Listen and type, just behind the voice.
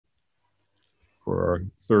for our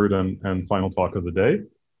third and final talk of the day.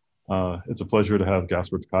 It's a pleasure to have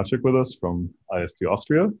Gašper Tkačik with us from IST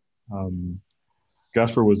Austria.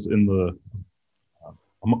 Gašper was in the,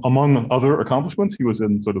 among other accomplishments, he was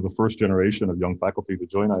in sort of the first generation of young faculty to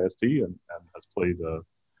join IST and has played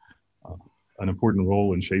an important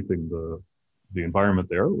role in shaping the environment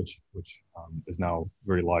there, which is now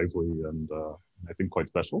very lively and I think quite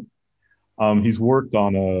special. He's worked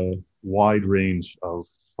on a wide range of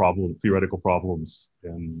theoretical problems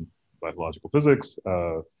in biological physics,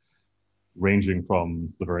 ranging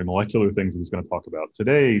from the very molecular things that he's going to talk about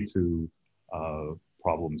today to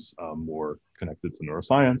problems more connected to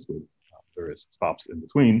neuroscience with various stops in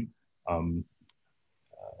between.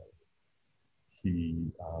 He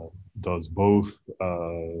does both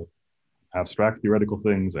abstract theoretical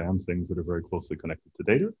things and things that are very closely connected to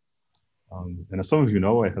data. And as some of you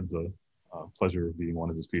know, I had the pleasure of being one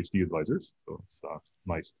of his PhD advisors. So it's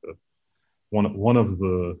nice to, one of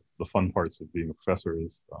the fun parts of being a professor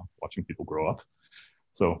is watching people grow up.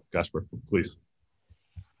 So Gašper, please.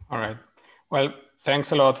 All right. Well,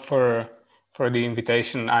 thanks a lot for the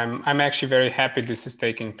invitation. I'm actually very happy this is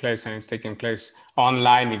taking place, and it's taking place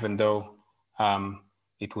online, even though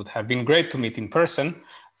it would have been great to meet in person.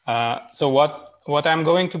 So what I'm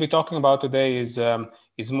going to be talking about today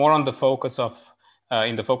is more on the focus of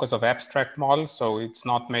in the focus of abstract models. So it's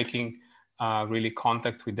not making really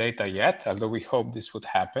contact with data yet, although we hope this would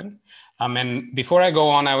happen. And before I go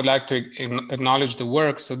on, I would like to acknowledge the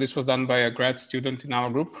work. So this was done by a grad student in our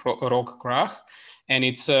group, Rok Grach, and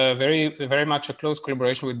it's very much a close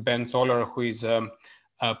collaboration with Ben Zoller, who is a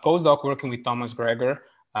postdoc working with Thomas Greger,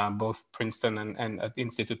 both Princeton and at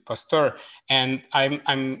Institut Pasteur. And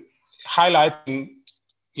I'm highlighting,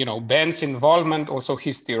 Ben's involvement, also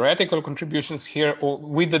his theoretical contributions here,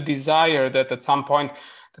 with the desire that at some point,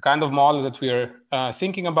 the kind of models that we are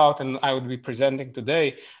thinking about and I would be presenting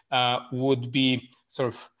today would be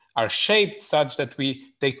are shaped such that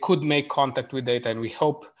they could make contact with data, and we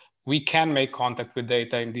hope we can make contact with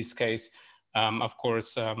data in this case, of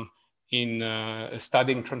course, in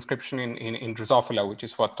studying transcription in Drosophila, which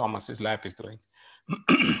is what Thomas's lab is doing.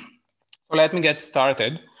 So let me get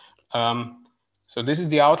started. So this is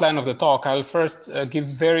the outline of the talk. I'll first give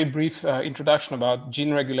very brief introduction about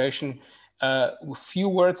gene regulation, a few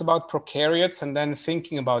words about prokaryotes, and then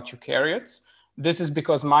thinking about eukaryotes. This is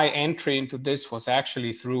because my entry into this was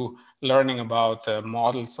actually through learning about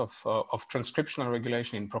models of transcriptional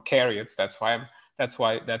regulation in prokaryotes. That's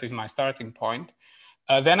why that is my starting point.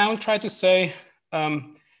 Then I will try to say,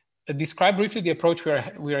 describe briefly the approach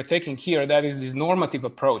we are taking here. That is this normative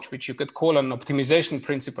approach, which you could call an optimization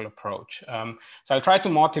principle approach. So I'll try to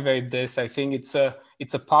motivate this. I think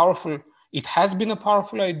it has been a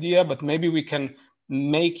powerful idea, but maybe we can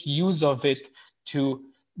make use of it to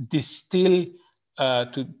distill,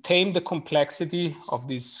 to tame the complexity of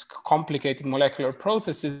these complicated molecular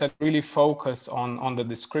processes that really focus on the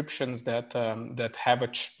descriptions that have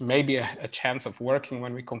maybe a chance of working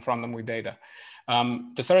when we confront them with data.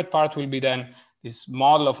 The third part will be then this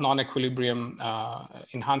model of non-equilibrium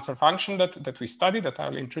enhancer function that we study, that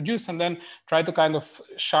I'll introduce, and then try to kind of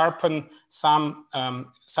sharpen some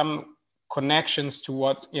connections to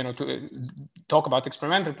what, to talk about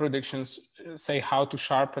experimental predictions, say how to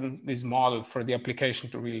sharpen this model for the application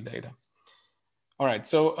to real data. All right,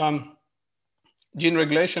 so gene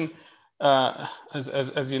regulation,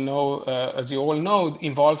 as you all know,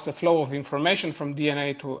 involves a flow of information from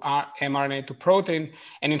DNA to mRNA to protein.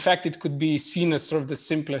 And in fact, it could be seen as sort of the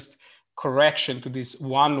simplest correction to this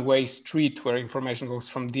one-way street where information goes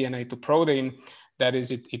from DNA to protein. That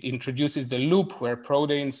is, it introduces the loop where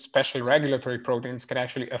proteins, special regulatory proteins, can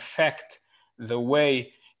actually affect the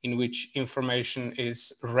way in which information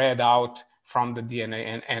is read out from the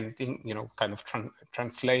DNA and kind of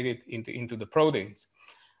translated into the proteins.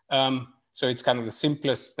 So it's kind of the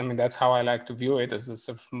simplest, that's how I like to view it, as a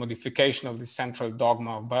sort of modification of the central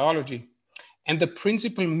dogma of biology. And the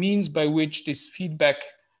principal means by which this feedback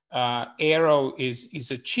arrow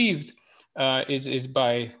is achieved is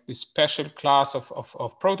by this special class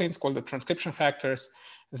of proteins called the transcription factors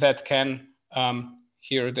that can,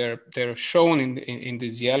 here they're shown in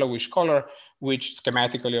this yellowish color, which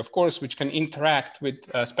schematically, of course, which can interact with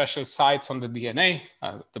special sites on the DNA,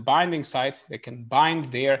 the binding sites. They can bind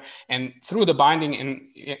there, and through the binding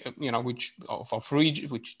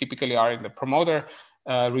which typically are in the promoter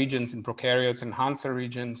regions in prokaryotes, enhancer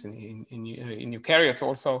regions in eukaryotes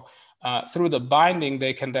also. Through the binding,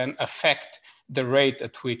 they can then affect the rate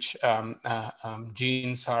at which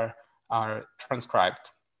genes are transcribed.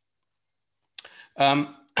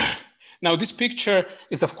 Now, this picture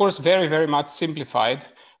is, of course, very, very much simplified.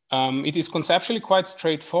 It is conceptually quite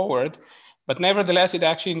straightforward, but nevertheless, it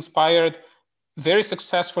actually inspired very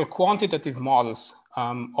successful quantitative models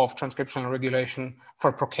of transcriptional regulation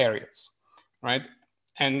for prokaryotes, right?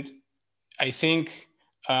 And I think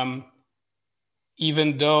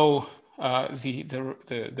even though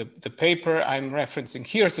the paper I'm referencing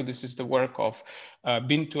here, so this is the work of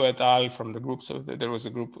Bintu et al. From the group, so there was a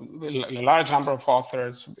group, a large number of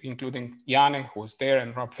authors, including Jane, who was there,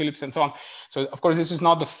 and Rob Phillips, and so on. So of course, this is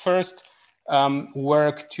not the first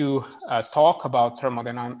work to talk about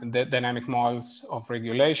thermodynamic models of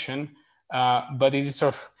regulation, but it is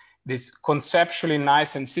sort of this conceptually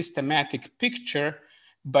nice and systematic picture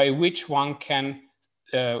by which one can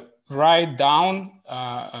write down,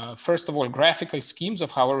 first of all, graphical schemes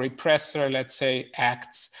of how a repressor, let's say,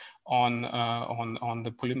 acts on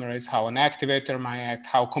the polymerase, how an activator might act,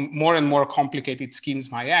 how more and more complicated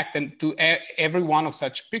schemes might act. And to every one of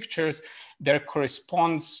such pictures, there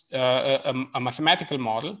corresponds a mathematical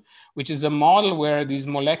model, which is a model where these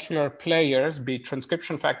molecular players, be it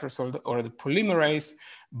transcription factors or the polymerase,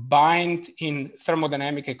 bind in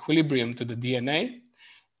thermodynamic equilibrium to the DNA.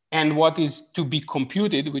 And what is to be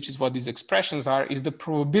computed, which is what these expressions are, is the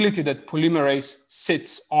probability that polymerase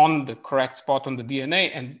sits on the correct spot on the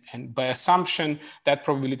DNA. And by assumption, that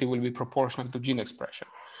probability will be proportional to gene expression.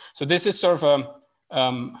 So this is sort of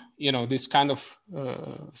this kind of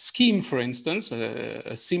scheme, for instance,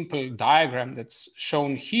 a simple diagram that's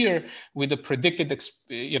shown here with a predicted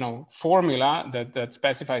formula that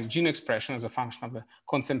specifies gene expression as a function of the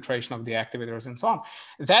concentration of the activators and so on.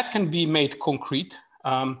 That can be made concrete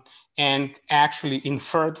and actually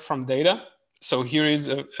inferred from data. So here is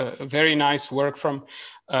a very nice work from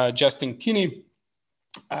Justin Kinney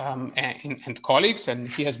and colleagues, and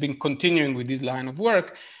he has been continuing with this line of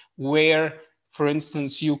work where, for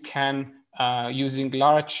instance, you can, using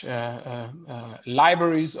large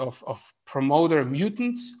libraries of promoter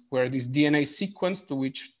mutants, where this DNA sequence to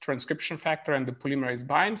which transcription factor and the polymerase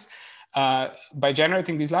binds, by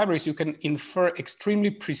generating these libraries, you can infer extremely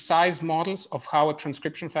precise models of how a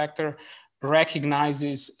transcription factor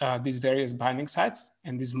recognizes these various binding sites.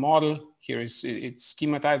 And this model here it's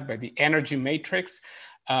schematized by the energy matrix.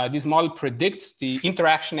 This model predicts the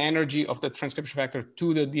interaction energy of the transcription factor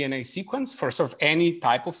to the DNA sequence for sort of any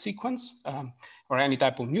type of sequence or any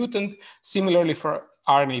type of mutant. Similarly, for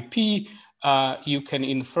RNAP, you can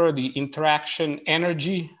infer the interaction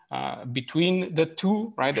energy between the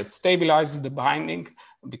two, right? That stabilizes the binding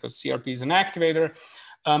because CRP is an activator.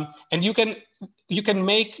 And you can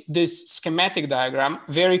make this schematic diagram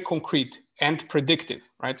very concrete and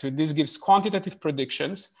predictive, right? So this gives quantitative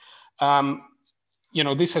predictions.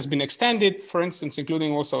 This has been extended, for instance,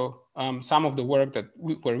 including also some of the work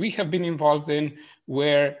where we have been involved in,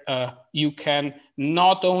 where you can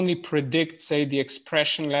not only predict, say, the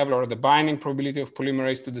expression level or the binding probability of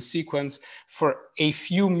polymerase to the sequence for a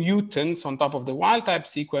few mutants on top of the wild type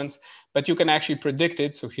sequence, but you can actually predict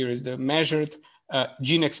it. So here is the measured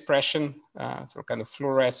gene expression, so kind of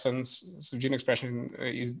fluorescence. So gene expression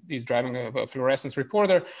is driving a fluorescence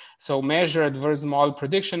reporter. So measured versus model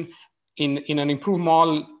prediction. In an improved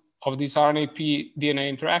model of this RNAP DNA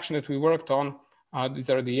interaction that we worked on, these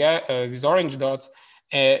are these orange dots,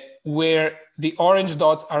 where the orange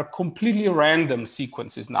dots are completely random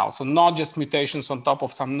sequences now. So not just mutations on top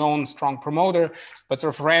of some known strong promoter, but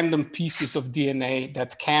sort of random pieces of DNA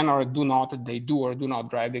that can or do not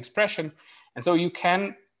drive the expression. And so you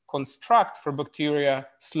can construct for bacteria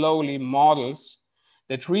slowly models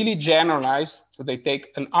that really generalize. So they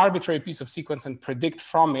take an arbitrary piece of sequence and predict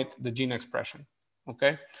from it the gene expression,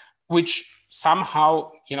 okay? Which somehow,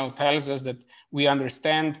 tells us that we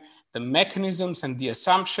understand the mechanisms and the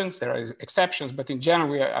assumptions. There are exceptions, but in general,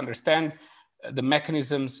 we understand the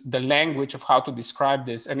mechanisms, the language of how to describe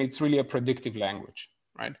this, and it's really a predictive language,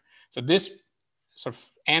 right? So this sort of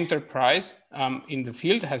enterprise in the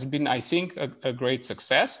field has been, I think, a great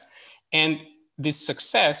success. And this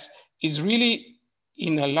success is really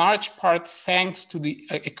in a large part thanks to the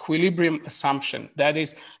equilibrium assumption. That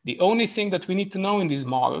is, the only thing that we need to know in these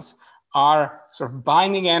models are sort of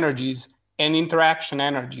binding energies and interaction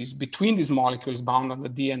energies between these molecules bound on the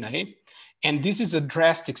DNA. And this is a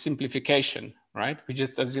drastic simplification, right? We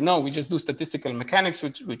just, as you know, we just do statistical mechanics,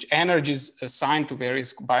 which energies assign to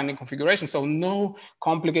various binding configurations. So no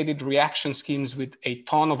complicated reaction schemes with a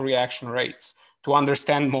ton of reaction rates to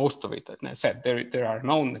understand most of it. And I said, there are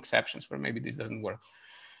known exceptions where maybe this doesn't work.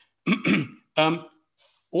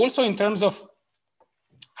 Also in terms of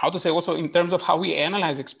how we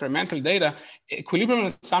analyze experimental data, equilibrium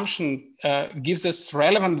assumption gives us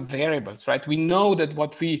relevant variables, right? We know that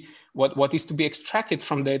what we what is to be extracted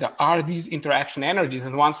from data are these interaction energies.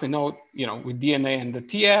 And once we know, with DNA and the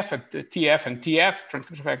TF and TF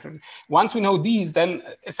transcription factor, once we know these, then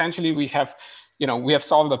essentially we have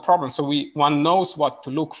solved the problem. So one knows what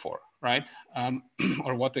to look for, right?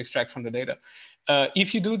 Or what to extract from the data.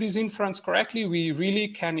 If you do this inference correctly, we really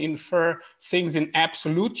can infer things in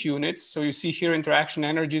absolute units. So you see here interaction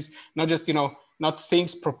energies, not just, not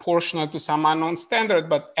things proportional to some unknown standard,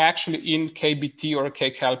 but actually in kBt or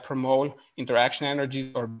kcal per mole interaction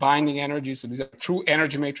energies or binding energies. So these are true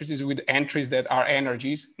energy matrices with entries that are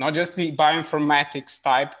energies, not just the bioinformatics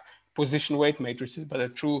type position weight matrices, but a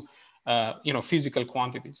true, physical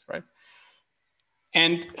quantities, right?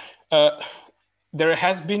 And there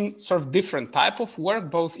has been sort of different type of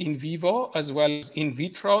work, both in vivo as well as in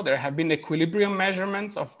vitro. There have been equilibrium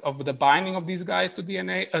measurements of the binding of these guys to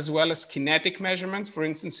DNA, as well as kinetic measurements, for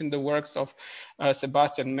instance, in the works of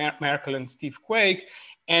Sebastian Merkel and Steve Quake.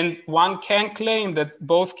 And one can claim that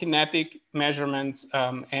both kinetic measurements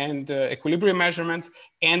and equilibrium measurements,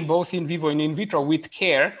 and both in vivo and in vitro with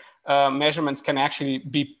care, measurements can actually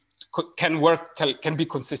be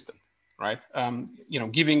consistent. Right,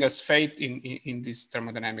 giving us faith in this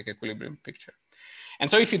thermodynamic equilibrium picture. And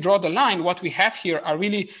so if you draw the line, what we have here are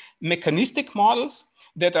really mechanistic models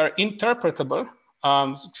that are interpretable.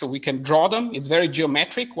 So we can draw them. It's very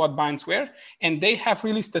geometric what binds where, and they have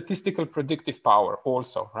really statistical predictive power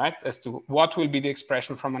also, right, as to what will be the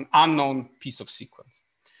expression from an unknown piece of sequence.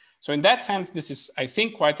 So in that sense, this is, I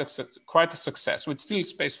think, quite a success, with still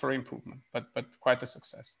space for improvement, but quite a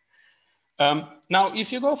success. Now,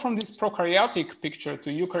 if you go from this prokaryotic picture to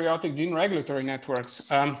eukaryotic gene regulatory networks,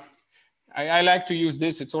 I like to use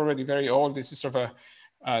this. It's already very old. This is sort of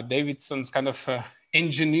a Davidson's kind of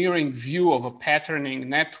engineering view of a patterning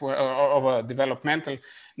network, or of a developmental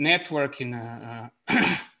network in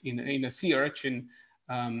a sea urchin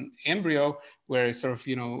embryo, where sort of,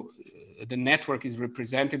 the network is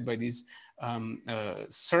represented by these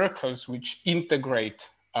circles which integrate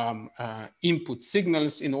input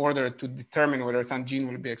signals in order to determine whether some gene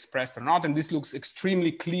will be expressed or not. And this looks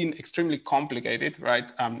extremely clean, extremely complicated, right?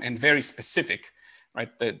 And very specific, right?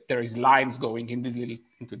 There is lines going in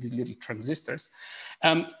into these little transistors.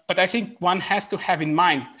 But I think one has to have in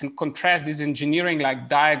mind and contrast this engineering-like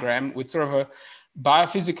diagram with sort of a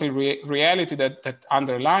biophysical reality that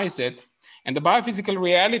underlies it. And the biophysical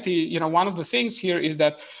reality, one of the things here is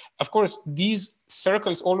that, of course, these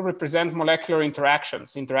circles all represent molecular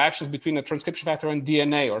interactions between a transcription factor and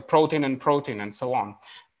DNA, or protein, and so on.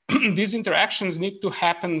 These interactions need to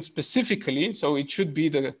happen specifically. So it should be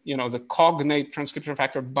the cognate transcription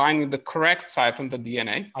factor binding the correct site on the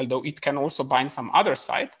DNA, although it can also bind some other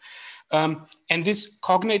site. And these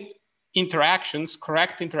cognate interactions,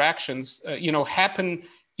 correct interactions, happen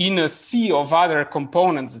in a sea of other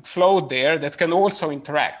components that float there that can also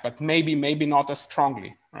interact, but maybe not as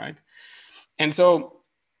strongly, right? And so,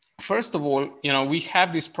 first of all, we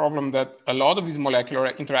have this problem that a lot of these molecular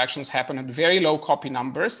interactions happen at very low copy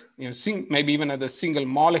numbers, maybe even at a single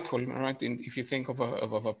molecule, right? If you think of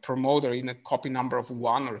a promoter in a copy number of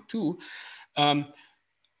 1 or 2.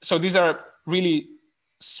 So these are really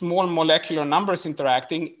small molecular numbers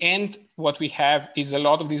interacting, and what we have is a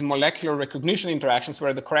lot of these molecular recognition interactions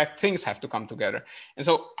where the correct things have to come together. And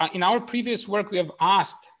so in our previous work, we have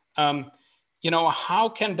asked, how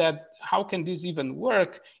can this even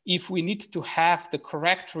work if we need to have the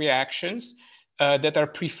correct reactions that are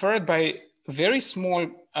preferred by very small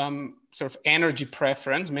sort of energy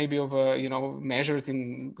preference, maybe of measured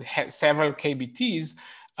in several kBTs.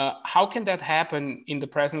 How can that happen in the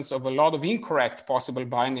presence of a lot of incorrect possible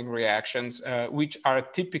binding reactions, which are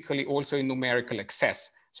typically also in numerical excess?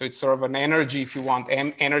 So it's sort of an energy, if you want,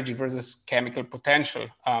 energy versus chemical potential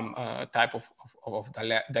type of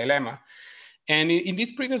dilemma. And in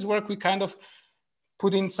this previous work, we kind of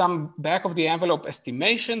put in some back of the envelope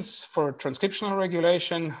estimations for transcriptional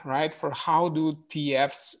regulation, right? For how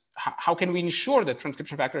can we ensure that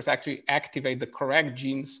transcription factors actually activate the correct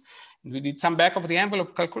genes? We did some back of the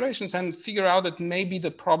envelope calculations and figure out that maybe the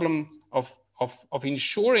problem of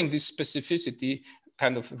ensuring this specificity,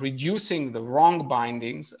 kind of reducing the wrong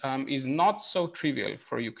bindings, is not so trivial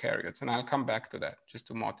for eukaryotes. And I'll come back to that just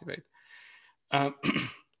to motivate.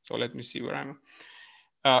 So let me see where I'm.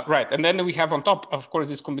 Right, and then we have on top, of course,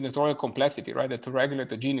 this combinatorial complexity, right? That to regulate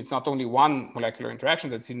the gene, it's not only one molecular interaction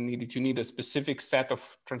that's needed. You need a specific set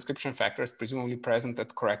of transcription factors, presumably present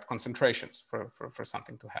at correct concentrations for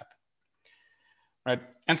something to happen. Right,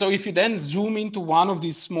 and so if you then zoom into one of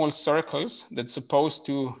these small circles that's supposed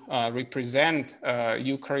to represent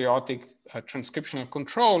eukaryotic transcriptional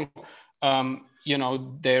control,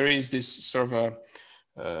 there is this sort of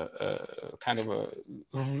kind of a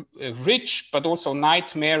rich but also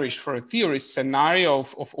nightmarish for a theorist scenario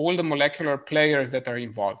of all the molecular players that are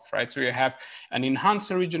involved, right? So you have an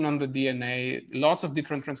enhancer region on the DNA, lots of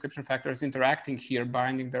different transcription factors interacting here,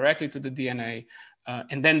 binding directly to the DNA,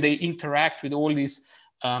 and then they interact with all these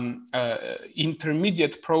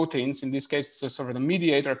intermediate proteins. In this case, it's sort of the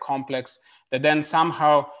mediator complex that then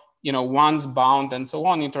somehow, once bound and so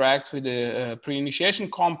on, interacts with the pre-initiation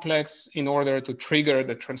complex in order to trigger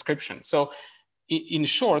the transcription. So in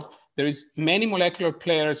short, there is many molecular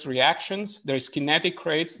players reactions, there's kinetic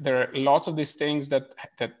rates, there are lots of these things that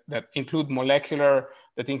include molecular,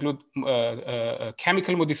 that include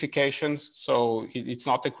chemical modifications. So it's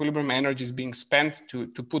not equilibrium energy is being spent to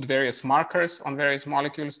put various markers on various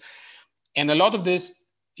molecules. And a lot of this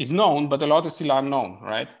is known, but a lot is still unknown,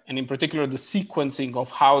 right? And in particular, the sequencing of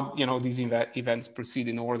how these events proceed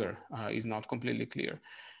in order is not completely clear.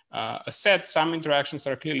 As said, some interactions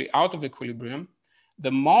are clearly out of equilibrium.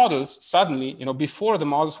 The models suddenly, before the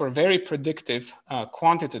models were very predictive,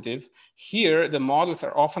 quantitative. Here, the models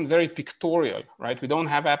are often very pictorial, right? We don't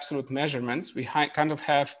have absolute measurements. We kind of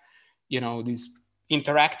have, these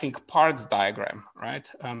interacting parts diagram, right?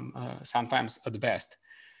 Sometimes at best.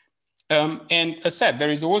 And as said,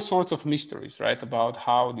 there is all sorts of mysteries, right, about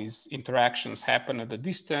how these interactions happen at a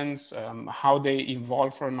distance, how they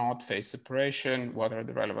evolve or not, phase separation, what are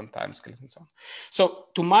the relevant timescales, and so on. So,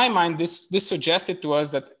 to my mind, this suggested to us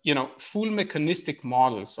that full mechanistic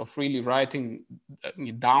models of really writing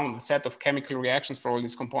down a set of chemical reactions for all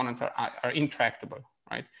these components are intractable,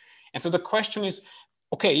 right? And so the question is,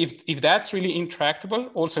 okay, if that's really intractable,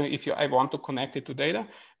 also if I want to connect it to data,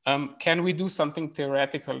 can we do something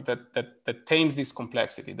theoretical that tames this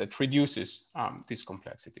complexity, that reduces this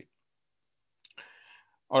complexity?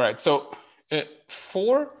 All right, so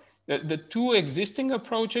for the two existing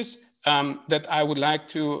approaches that I would like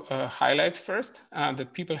to highlight first,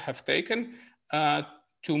 that people have taken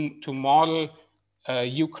to model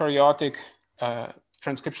eukaryotic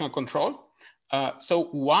transcriptional control. So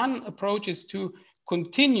one approach is to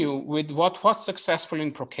continue with what was successful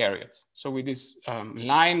in prokaryotes. So with this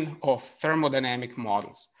line of thermodynamic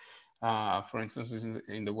models, for instance,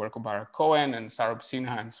 in the work of Barak Cohen and Saurabh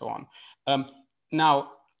Sinha and so on.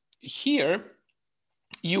 Now, here,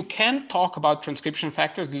 you can talk about transcription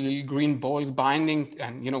factors, little green balls binding,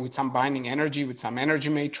 and with some binding energy, with some energy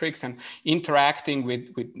matrix, and interacting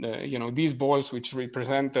with these balls, which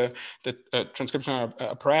represent the transcriptional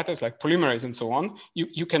apparatus like polymerase and so on.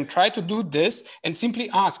 You can try to do this and simply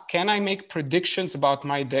ask, can I make predictions about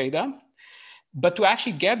my data? But to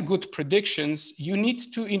actually get good predictions, you need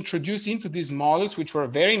to introduce into these models, which were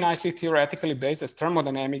very nicely theoretically based as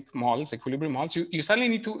thermodynamic models, equilibrium models, you suddenly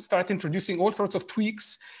need to start introducing all sorts of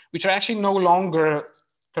tweaks, which are actually no longer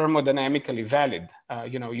thermodynamically valid.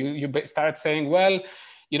 You start saying, well,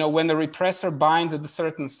 when the repressor binds at a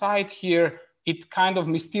certain site here, it kind of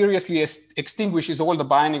mysteriously extinguishes all the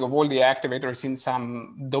binding of all the activators in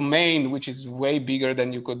some domain, which is way bigger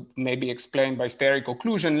than you could maybe explain by steric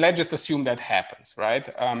occlusion. Let's just assume that happens, right?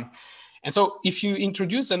 And so if you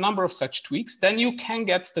introduce a number of such tweaks, then you can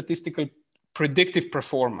get statistical predictive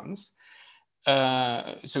performance.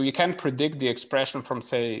 So you can predict the expression from,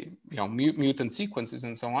 say, mutant sequences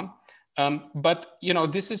and so on. But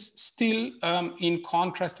this is still in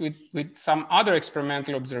contrast with some other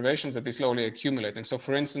experimental observations that is slowly accumulating. So,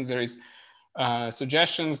 for instance, there is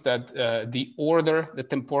suggestions that the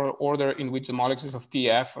temporal order in which the molecules of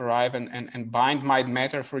TF arrive and bind might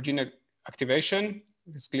matter for gene activation.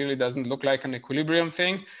 This clearly doesn't look like an equilibrium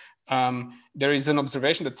thing. There is an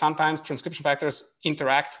observation that sometimes transcription factors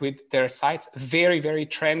interact with their sites very, very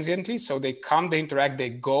transiently. So they come, they interact, they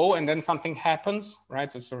go, and then something happens,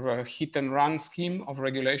 right? So it's sort of a hit and run scheme of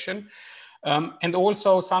regulation. And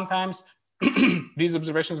also sometimes these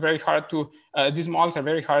observations are very hard to, these models are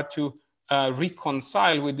very hard to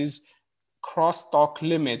reconcile with these crosstalk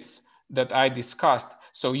limits that I discussed.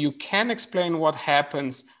 So you can explain what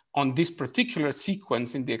happens on this particular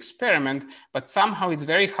sequence in the experiment, but somehow it's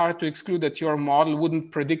very hard to exclude that your model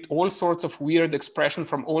wouldn't predict all sorts of weird expression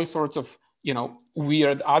from all sorts of,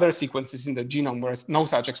 weird other sequences in the genome where no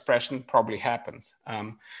such expression probably happens.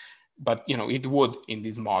 But, it would in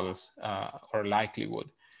these models, or likely would.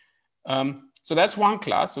 So that's one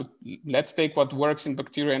class. So let's take what works in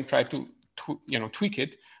bacteria and try to tweak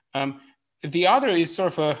it. The other is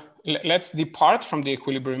sort of let's depart from the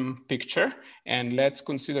equilibrium picture and let's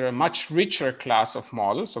consider a much richer class of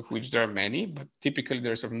models, of which there are many, but typically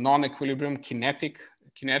there's sort of non-equilibrium kinetic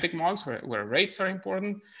models where rates are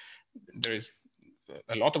important. There is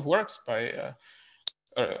a lot of works by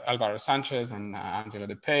Alvaro Sanchez and Angela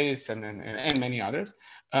De Pace and many others.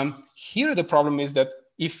 Here the problem is that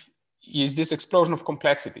is this explosion of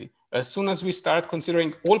complexity. As soon as we start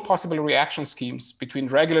considering all possible reaction schemes between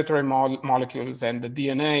regulatory molecules and the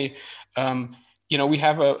DNA, we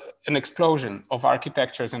have an explosion of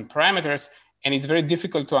architectures and parameters, and it's very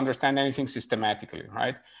difficult to understand anything systematically,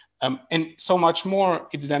 right? And so much more,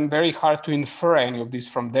 it's then very hard to infer any of this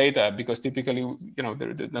from data, because typically,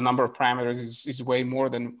 the number of parameters is way more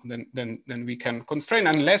than we can constrain,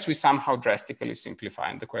 unless we somehow drastically simplify.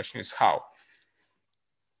 And the question is how.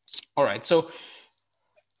 All right, so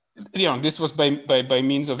this was by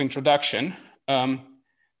means of introduction.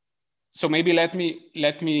 So maybe let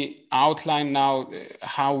me outline now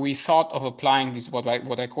how we thought of applying this, what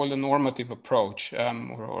I call the normative approach,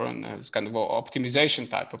 or a kind of optimization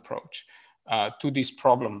type approach to this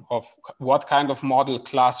problem of what kind of model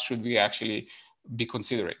class should we actually be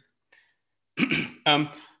considering. And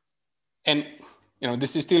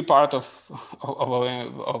this is still part of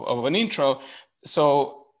an intro.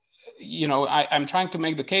 So I'm trying to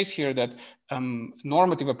make the case here that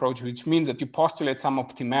normative approach, which means that you postulate some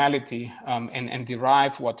optimality and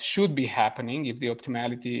derive what should be happening if the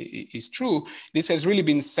optimality is true. This has really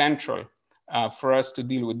been central for us to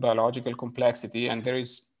deal with biological complexity, and there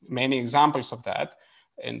is many examples of that.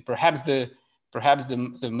 And perhaps the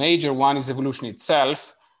major one is evolution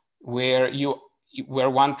itself, where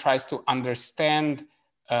one tries to understand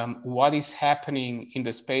what is happening in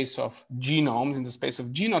the space of genomes, in the space of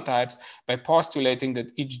genotypes, by postulating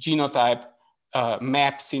that each genotype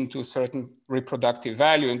maps into a certain reproductive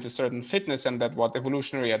value, into certain fitness, and that what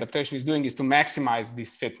evolutionary adaptation is doing is to maximize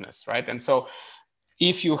this fitness, right? And so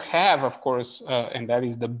if you have, of course, and that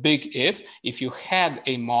is the big if you had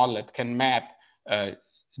a model that can map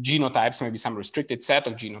genotypes, maybe some restricted set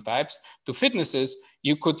of genotypes, to fitnesses,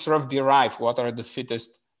 you could sort of derive what are the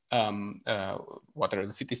fittest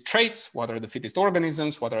traits, what are the fittest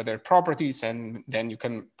organisms, what are their properties, and then you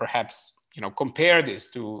can perhaps compare this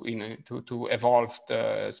to evolved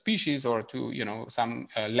species, or to some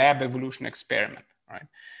lab evolution experiment, right?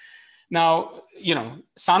 Now,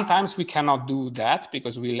 sometimes we cannot do that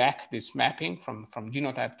because we lack this mapping from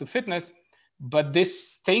genotype to fitness, but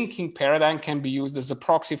this thinking paradigm can be used as a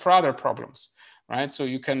proxy for other problems. Right? So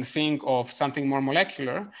you can think of something more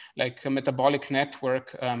molecular, like a metabolic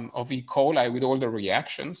network of E. coli with all the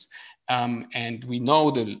reactions. And we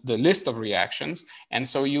know the list of reactions. And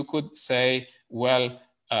so you could say, well,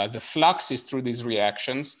 the fluxes through these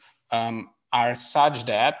reactions are such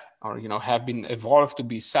that, or have been evolved to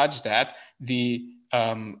be such that the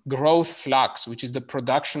growth flux, which is the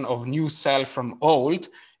production of new cell from old,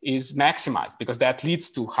 is maximized, because that leads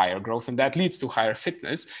to higher growth and that leads to higher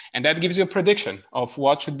fitness. And that gives you a prediction of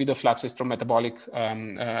what should be the fluxes from metabolic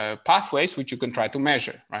pathways, which you can try to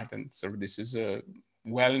measure, right? And so this is a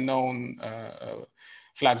well-known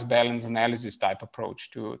flux balance analysis type approach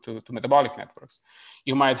to metabolic networks.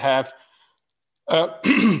 You might have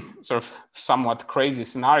sort of somewhat crazy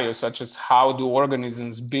scenarios, such as how do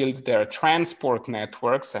organisms build their transport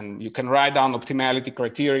networks, and you can write down optimality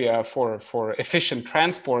criteria for efficient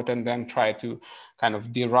transport, and then try to kind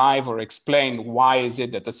of derive or explain why is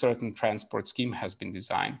it that a certain transport scheme has been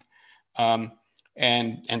designed,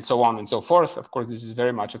 and so on and so forth. Of course, this is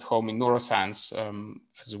very much at home in neuroscience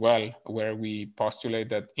as well, where we postulate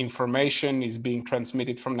that information is being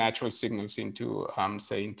transmitted from natural signals into,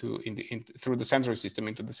 through the sensory system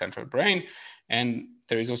into the central brain. And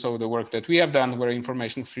there is also the work that we have done where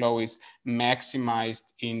information flow is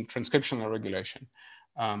maximized in transcriptional regulation.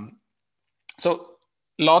 So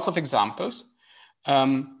lots of examples.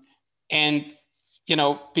 And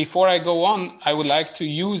before I go on, I would like to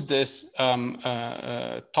use this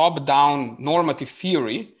top-down normative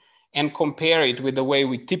theory and compare it with the way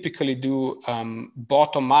we typically do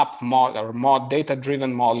bottom-up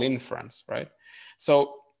data-driven model inference, right?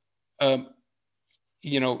 So, in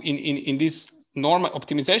this normal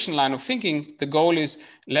optimization line of thinking, the goal is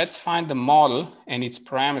let's find the model and its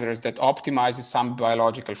parameters that optimizes some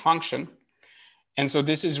biological function. And so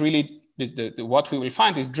this is really what we will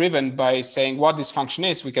find is driven by saying what this function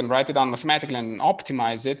is. We can write it down mathematically and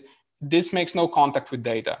optimize it. This makes no contact with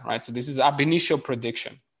data, right? So this is ab initio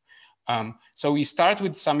prediction. So we start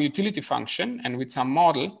with some utility function and with some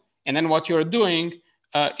model. And then what you're doing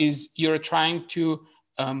is you're trying to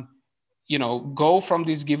go from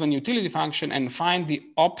this given utility function and find the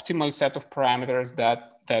optimal set of parameters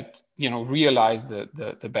that realize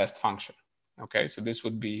the best function. Okay, so this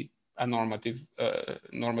would be a normative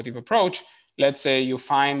approach. Let's say you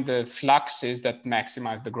find the fluxes that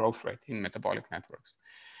maximize the growth rate in metabolic networks.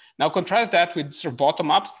 Now contrast that with sort of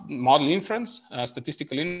bottom-up model inference,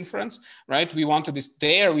 statistical inference, right? We want to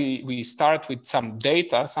we start with some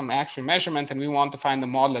data, some actual measurement, and we want to find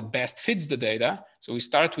the model that best fits the data. So we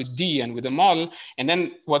start with D and with the model, and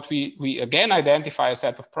then what we again identify a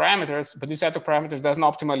set of parameters, but this set of parameters doesn't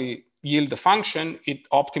optimally yield the function, it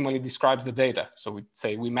optimally describes the data. So we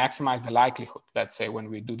say we maximize the likelihood, let's say,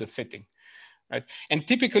 when we do the fitting, right? And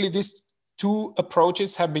typically these two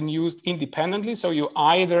approaches have been used independently. So you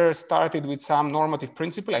either started with some normative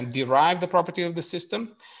principle and derived the property of the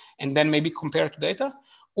system, and then maybe compare to data,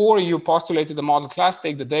 or you postulated the model class,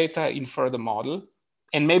 take the data, infer the model,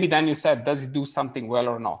 and maybe then you said, does it do something well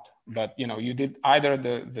or not? But you did either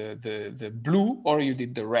the blue or you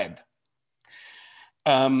did the red.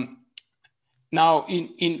 Now,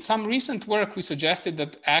 in some recent work, we suggested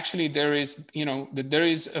that actually there is,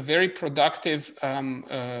 a very productive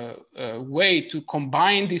way to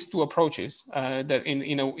combine these two approaches that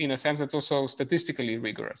in a sense that's also statistically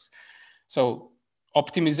rigorous. So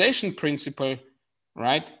optimization principle,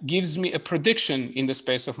 right, gives me a prediction in the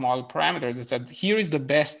space of model parameters that said, here is the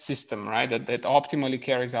best system, right, that optimally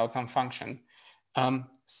carries out some function.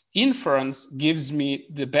 Inference gives me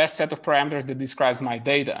the best set of parameters that describes my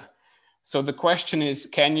data. So the question is,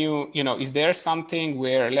 can is there something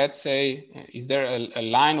where, let's say, is there a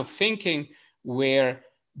line of thinking where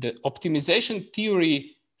the optimization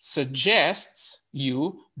theory suggests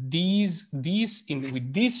you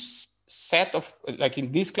with this set of, like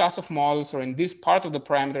in this class of models or in this part of the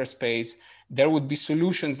parameter space, there would be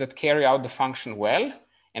solutions that carry out the function well,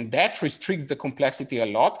 and that restricts the complexity a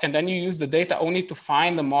lot. And then you use the data only to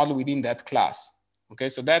find the model within that class. Okay,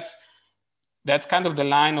 so that's kind of the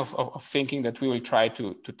line of thinking that we will try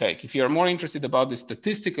to take. If you're more interested about the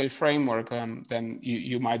statistical framework, then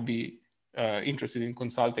you might be interested in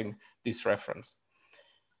consulting this reference.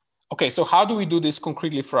 Okay, so how do we do this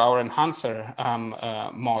concretely for our enhancer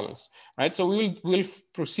models, right? So we'll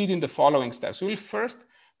proceed in the following steps. We'll first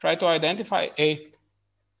try to identify a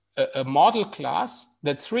model class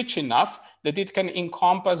that's rich enough that it can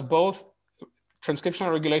encompass both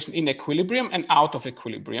transcriptional regulation in equilibrium and out of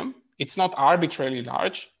equilibrium. It's not arbitrarily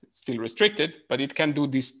large, it's still restricted, but it can do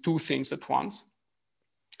these two things at once.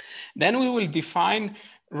 Then we will define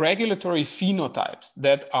regulatory phenotypes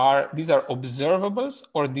these are observables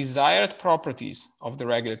or desired properties of the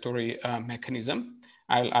regulatory mechanism.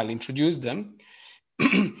 I'll introduce them.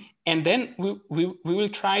 And then we will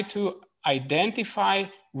try to identify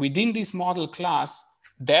within this model class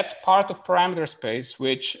that part of parameter space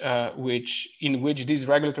in which these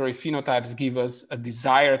regulatory phenotypes give us a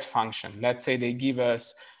desired function. Let's say they give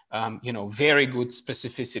us very good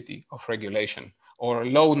specificity of regulation or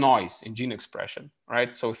low noise in gene expression,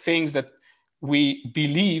 right? So things that we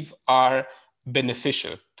believe are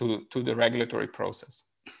beneficial to the regulatory process.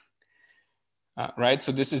 Right,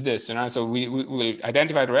 so this is this, so we will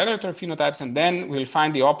identify the regulatory phenotypes, and then we'll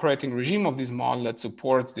find the operating regime of this model that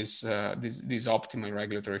supports this optimal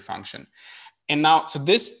regulatory function. And now, so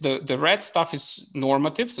the red stuff is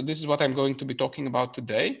normative. So this is what I'm going to be talking about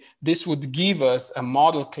today. This would give us a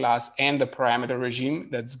model class and a parameter regime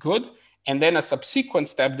that's good. And then a subsequent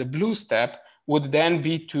step, the blue step, would then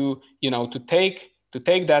be to take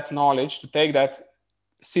that knowledge, to take that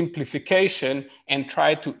simplification and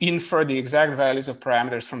try to infer the exact values of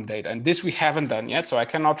parameters from data. And this we haven't done yet, so I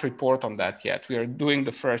cannot report on that yet. We are doing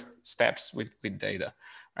the first steps with data,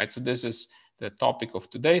 right? So this is the topic of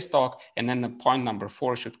today's talk, and then the point number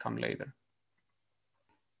 4 should come later.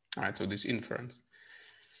 All right, so this inference.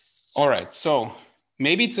 All right, so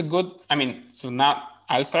maybe it's a good, so now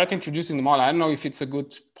I'll start introducing the model. I don't know if it's a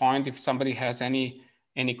good point, if somebody has any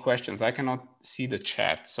questions. I cannot see the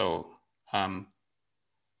chat, so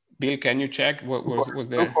Bill, can you check? Was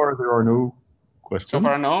there? So far, there are no questions. So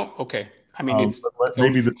far, no? Okay. It's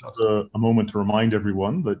maybe this is a moment to remind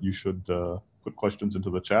everyone that you should put questions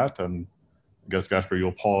into the chat. And I guess, Gašper,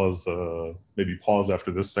 you'll maybe pause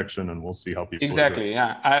after this section, and we'll see how people. Exactly,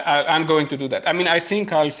 yeah. I'm going to do that. I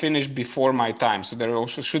think I'll finish before my time. So there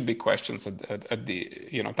also should be questions at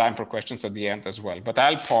the, time for questions at the end as well. But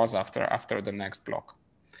I'll pause after the next block.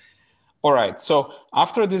 All right, so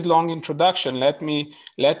after this long introduction, let me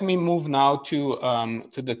move now to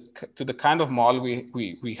the kind of model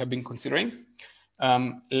we have been considering.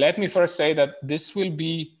 Let me first say that this will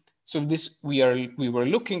be, we were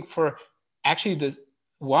looking for actually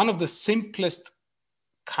one of the simplest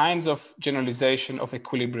kinds of generalization of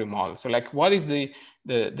equilibrium models. So like, what is the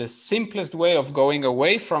simplest way of going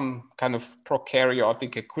away from kind of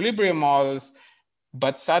prokaryotic equilibrium models,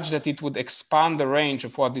 but such that it would expand the range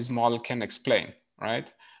of what this model can explain, right?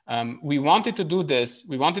 We wanted to do this.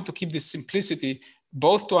 We wanted to keep this simplicity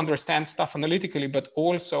both to understand stuff analytically, but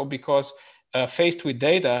also because faced with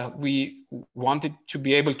data, we wanted to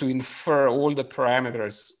be able to infer all the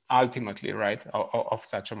parameters ultimately, right, of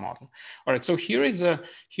such a model. All right, so here is a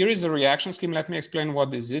reaction scheme. Let me explain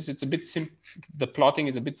what this is. It's a bit the plotting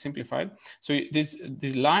is a bit simplified. So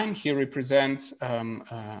this line here represents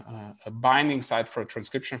a binding site for a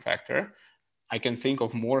transcription factor. I can think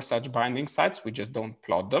of more such binding sites. We just don't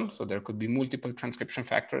plot them. So there could be multiple transcription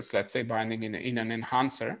factors, let's say binding in an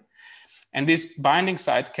enhancer. And this binding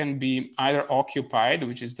site can be either occupied,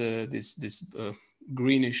 which is this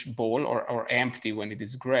greenish ball, or empty when it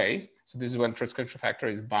is gray. So this is when transcription factor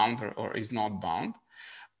is bound or is not bound.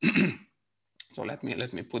 So let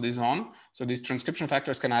me put this on. So these transcription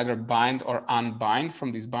factors can either bind or unbind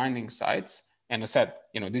from these binding sites. And I said,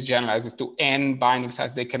 this generalizes to n binding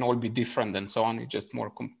sites. They can all be different and so on. It's just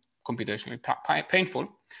more computationally painful.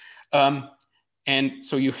 And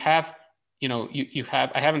so you have,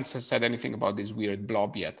 I haven't said anything about this weird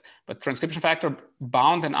blob yet, but transcription factor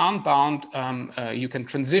bound and unbound, you can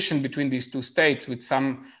transition between these two states with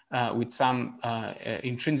some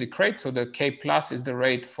intrinsic rate. So the K plus is the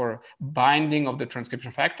rate for binding of the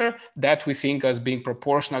transcription factor that we think as being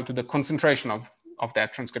proportional to the concentration of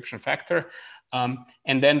that transcription factor.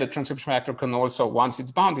 And then the transcription factor can also, once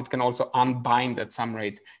it's bound, it can also unbind at some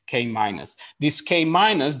rate K minus. This K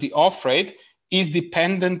minus, the off rate, is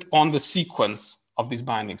dependent on the sequence of this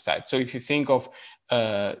binding site. So if you think of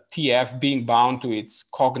TF being bound to its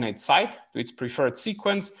cognate site, to its preferred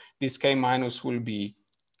sequence, this K minus will be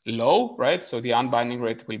low, right? So the unbinding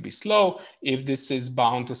rate will be slow. If this is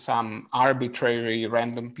bound to some arbitrary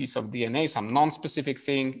random piece of DNA, some non-specific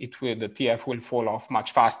thing, the TF will fall off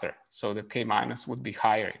much faster. So the K minus would be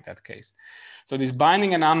higher in that case. So this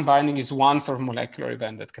binding and unbinding is one sort of molecular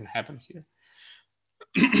event that can happen here.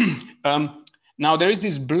 Now there is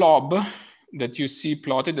this blob that you see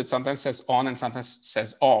plotted that sometimes says on and sometimes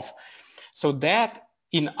says off. So that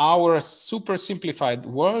in our super simplified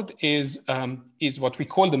world is what we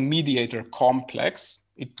call the mediator complex.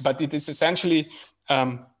 But it is essentially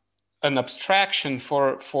an abstraction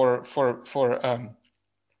for sort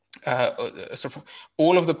of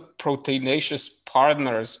all of the proteinaceous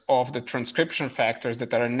partners of the transcription factors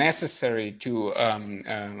that are necessary to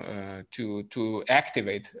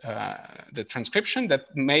activate the transcription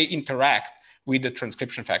that may interact with the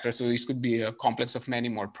transcription factor. So this could be a complex of many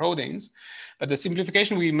more proteins. But the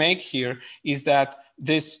simplification we make here is that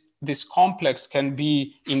this complex can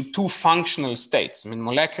be in two functional states. I mean,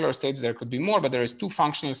 molecular states, there could be more, but there is two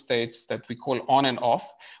functional states that we call on and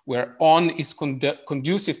off, where on is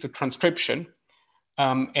conducive to transcription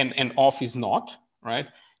and off is not, right?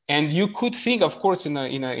 And you could think, of course, in a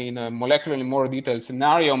molecularly more detailed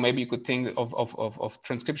scenario, maybe you could think of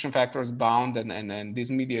transcription factors bound and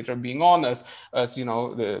this mediator being on as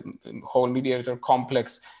the whole mediator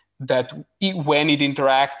complex that when it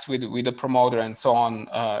interacts with the promoter and so on,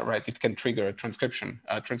 right, it can trigger a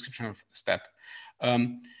transcriptional step.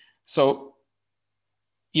 So,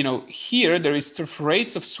 here there is sort of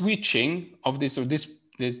rates of switching of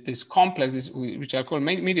this complex, which I call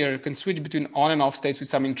mediator, can switch between on and off states with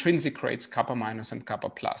some intrinsic rates, kappa minus and kappa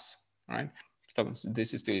plus, right? So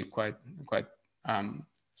this is still quite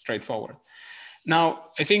straightforward. Now,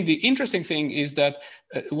 I think the interesting thing is that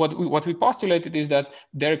what we postulated is that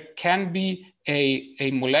there can be a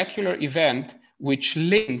molecular event which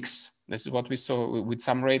links, this is what we saw with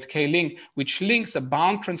some rate K link, which links a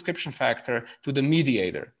bound transcription factor to the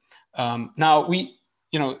mediator. Now,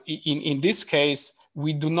 in this case,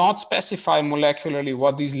 we do not specify molecularly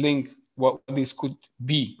what this could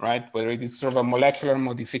be, right? Whether it is sort of a molecular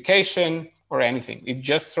modification or anything. It's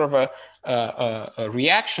just sort of a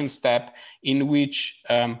reaction step in which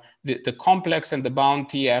the complex and the bound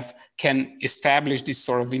TF can establish this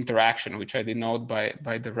sort of interaction, which I denote by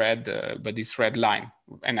this red line,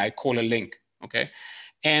 and I call a link, okay?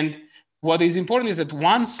 And what is important is that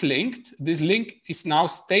once linked, this link is now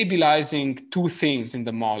stabilizing two things in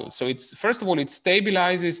the model. So it's, first of all, it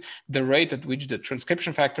stabilizes the rate at which the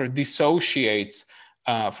transcription factor dissociates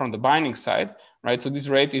from the binding site, right? So this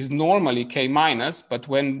rate is normally K minus, but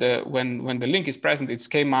when the link is present, it's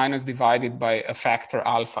K minus divided by a factor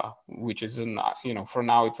alpha, which is, for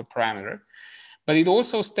now it's a parameter. But it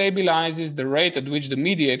also stabilizes the rate at which the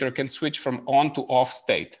mediator can switch from on to off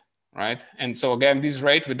state, right? And so again, this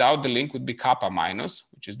rate without the link would be kappa minus,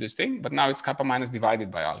 which is this thing, but now it's kappa minus divided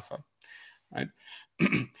by alpha, right?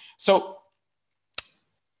 So,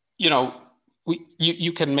 you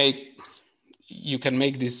can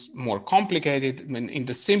make this more complicated. I mean, in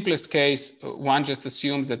the simplest case, one just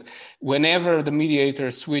assumes that whenever the mediator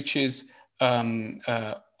switches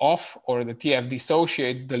off or the TF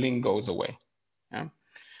dissociates, the link goes away. Yeah?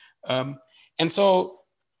 And so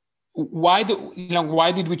why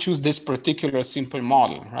did we choose this particular simple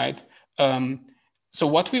model, right? So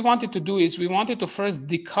what we wanted to do is we wanted to first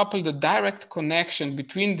decouple the direct connection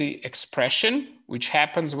between the expression, which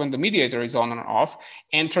happens when the mediator is on or off,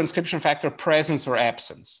 and transcription factor presence or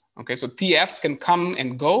absence. Okay, so TFs can come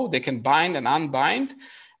and go, they can bind and unbind,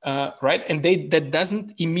 right? And that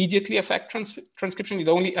doesn't immediately affect transcription, it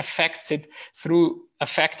only affects it through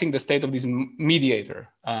affecting the state of this mediator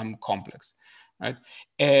complex, right?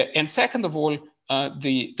 And second of all,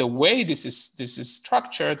 the way this is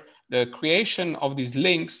structured, the creation of these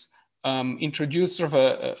links introduce sort of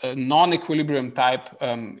a non-equilibrium type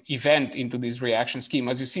event into this reaction scheme.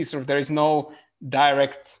 As you see, sort of there is no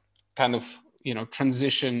direct kind of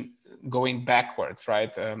transition going backwards,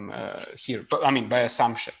 right? Here, but I mean by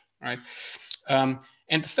assumption, right?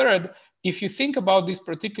 And third, if you think about this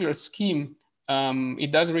particular scheme,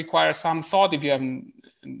 it does require some thought if you haven't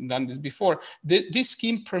done this before. This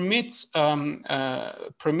scheme permits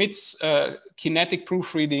kinetic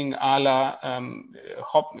proofreading a la a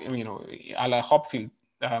la Hopfield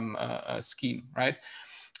scheme, right?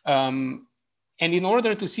 And in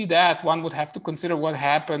order to see that, one would have to consider what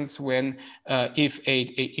happens when if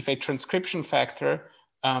a transcription factor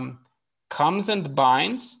comes and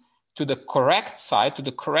binds to the correct site, to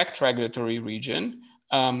the correct regulatory region,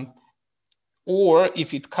 or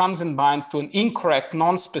if it comes and binds to an incorrect,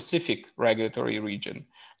 non-specific regulatory region,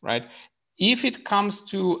 right? If it comes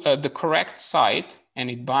to the correct site and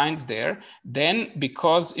it binds there, then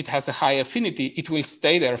because it has a high affinity, it will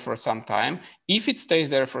stay there for some time. If it stays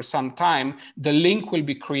there for some time, the link will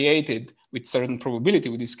be created with certain probability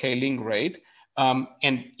with the scaling rate. And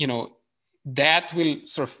that will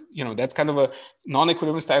sort of, that's kind of a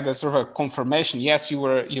non-equilibrium state. That's sort of a confirmation. Yes, you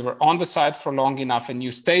were on the site for long enough, and you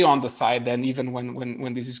stay on the site. Then even when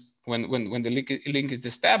the link is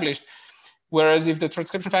established. Whereas if the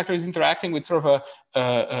transcription factor is interacting with sort of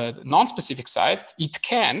a non-specific site, it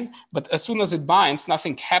can, but as soon as it binds,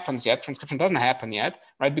 nothing happens yet. Transcription doesn't happen yet,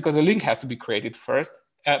 right? Because a link has to be created first.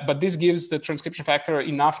 But this gives the transcription factor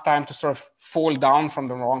enough time to sort of fall down from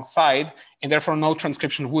the wrong side, and therefore no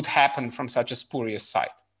transcription would happen from such a spurious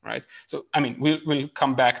site, right? So, I mean, we'll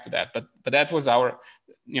come back to that, but that was our,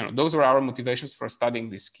 those were our motivations for studying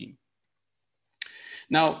this scheme.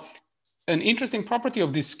 Now, an interesting property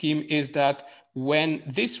of this scheme is that when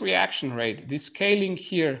this reaction rate, this scaling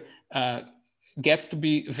here gets to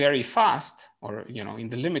be very fast, or in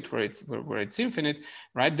the limit where it's infinite,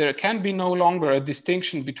 right? There can be no longer a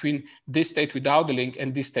distinction between this state without the link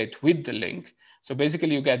and this state with the link. So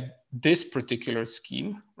basically, you get this particular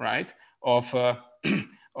scheme, right, of a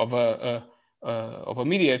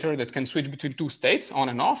mediator that can switch between two states on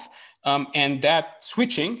and off, and that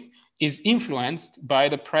switching is influenced by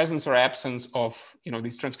the presence or absence of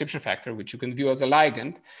this transcription factor, which you can view as a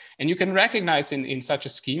ligand. And you can recognize in such a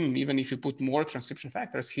scheme, even if you put more transcription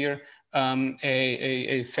factors here,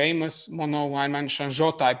 a famous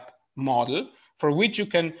Monod-Weinmann-Changeau type model, for which you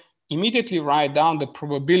can immediately write down the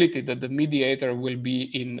probability that the mediator will be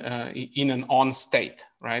in an on state,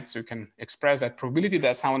 right? So you can express that probability.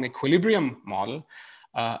 That's how an equilibrium model.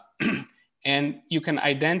 And you can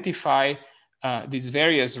identify these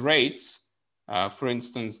various rates, for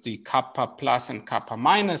instance, the kappa plus and kappa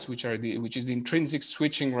minus, which is the intrinsic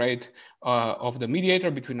switching rate of the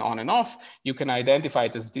mediator between on and off. You can identify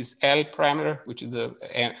it as this L parameter, which is the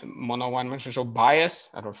Monod-Weinmann-Changeau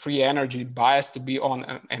bias, or free energy bias to be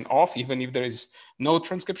on and off, even if there is no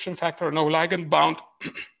transcription factor, no ligand bound.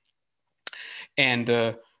 And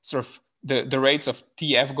sort of the rates of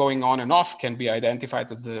TF going on and off can be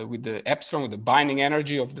identified as with the epsilon, with the binding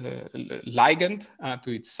energy of the ligand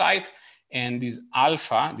to its site. And this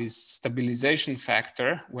alpha, this stabilization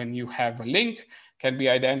factor, when you have a link, can be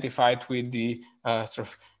identified with the sort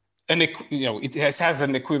of, it has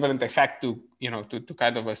an equivalent effect to, to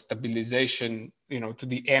kind of a stabilization, to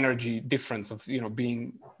the energy difference of,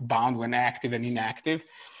 being bound when active and inactive.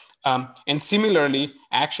 And similarly,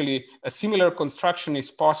 actually, a similar construction is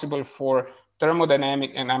possible for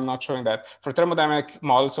thermodynamic, and I'm not showing that, for thermodynamic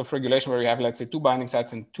models of regulation where you have, let's say, two binding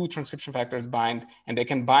sites and two transcription factors bind, and they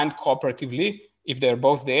can bind cooperatively. If they're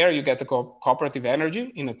both there, you get the cooperative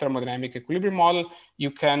energy in a thermodynamic equilibrium model.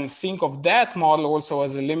 You can think of that model also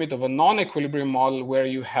as a limit of a non-equilibrium model where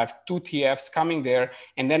you have two TFs coming there,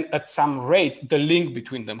 and then at some rate, the link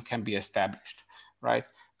between them can be established, right?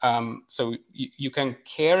 So you can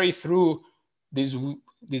carry through this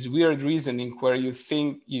weird reasoning where you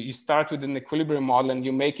think you start with an equilibrium model and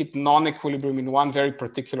you make it non-equilibrium in one very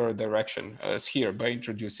particular direction, as here by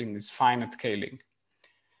introducing this finite K-link.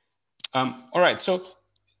 All right, so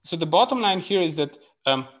the bottom line here is that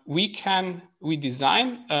we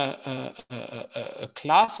design a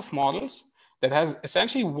class of models that has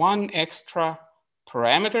essentially one extra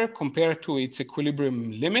parameter compared to its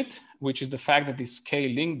equilibrium limit, which is the fact that this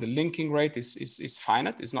K-link, the linking rate is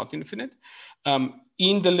finite, is not infinite.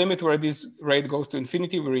 In the limit where this rate goes to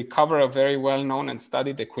infinity, we recover a very well-known and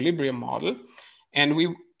studied equilibrium model. And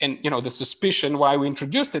the suspicion why we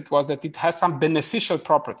introduced it was that it has some beneficial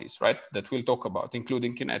properties, right, that we'll talk about,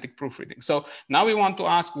 including kinetic proofreading. So now we want to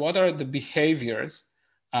ask, what are the behaviors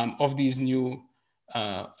of these new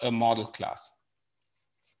model class?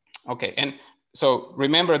 Okay, and so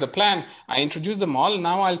remember the plan. I introduced the model.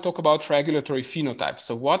 Now I'll talk about regulatory phenotypes.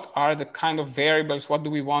 So what are the kind of variables? What do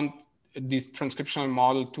we want this transcriptional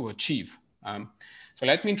model to achieve? So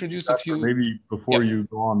let me introduce a few. Maybe before you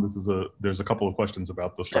go on, there's a couple of questions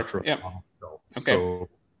about the structure of the model itself. Okay. So,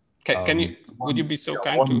 would you be so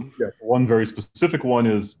kind to? Yes, one very specific one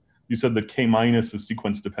is, you said that K minus is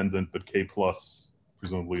sequence dependent, but K plus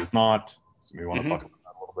presumably is not. So maybe you want to talk about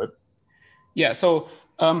that a little bit. Yeah. So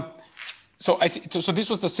this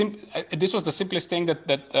was the simplest thing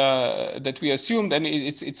that we assumed, and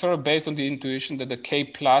it's sort of based on the intuition that the K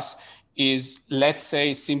plus is, let's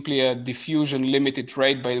say, simply a diffusion limited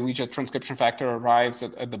rate by which a transcription factor arrives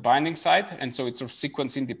at the binding site. And so it's sort of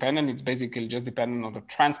sequence independent. It's basically just dependent on the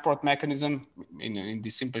transport mechanism. In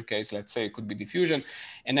this simple case, let's say it could be diffusion.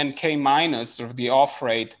 And then K minus, sort of the off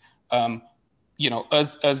rate, as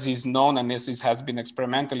is known and as has been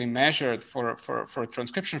experimentally measured for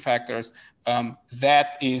transcription factors,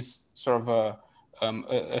 that is sort of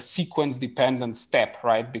a sequence-dependent step,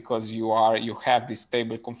 right? Because you have this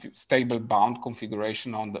stable bound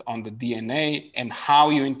configuration on the DNA, and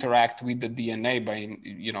how you interact with the DNA by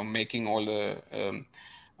making all the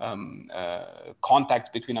contacts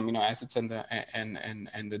between amino acids and the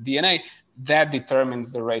DNA, that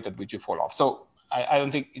determines the rate at which you fall off. So I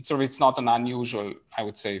don't think it's not an unusual, I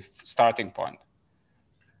would say, starting point.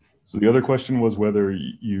 So the other question was whether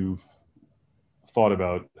you've thought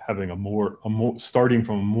about having starting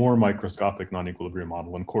from a more microscopic non-equilibrium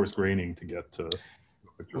model and coarse graining to get to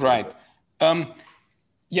right.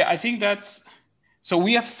 Yeah, I think that's so.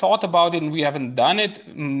 We have thought about it and we haven't done it,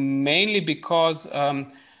 mainly because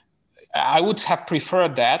I would have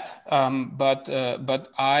preferred that, but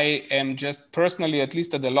I am just personally, at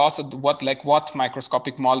least at the loss of what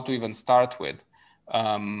microscopic model to even start with,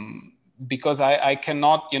 because I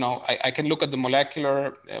cannot, I can look at the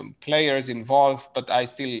molecular players involved, but I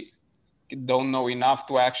still don't know enough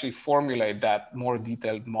to actually formulate that more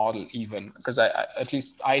detailed model even, because at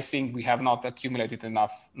least I think we have not accumulated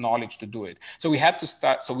enough knowledge to do it. So we had to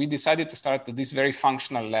start, so we decided to start at this very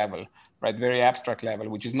functional level, right, very abstract level,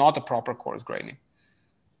 which is not a proper coarse graining.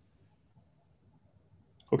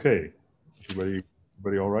 Okay,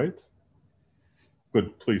 everybody all right?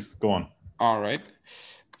 Good, please go on. All right.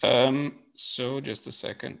 So just a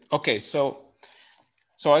second. Okay, so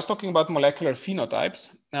I was talking about molecular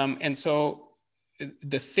phenotypes. And so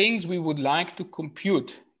the things we would like to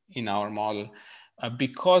compute in our model,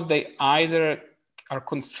 because they either are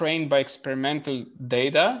constrained by experimental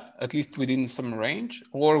data, at least within some range,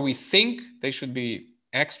 or we think they should be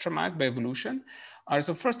extremized by evolution.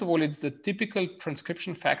 So first of all, it's the typical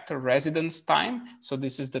transcription factor residence time. So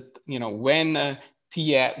this is the,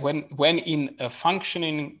 when in a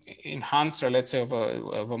functioning enhancer, let's say of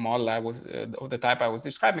a model of the type I was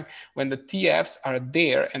describing, when the TFs are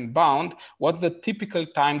there and bound, what's the typical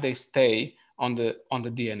time they stay on the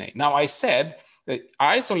DNA? Now I said the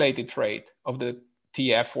isolated rate of the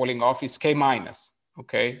TF falling off is K minus,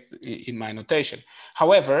 okay, in my notation.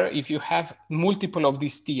 However, if you have multiple of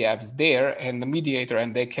these TFs there and the mediator,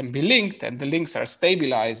 and they can be linked, and the links are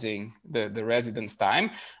stabilizing the residence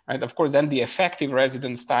time, right? Of course, then the effective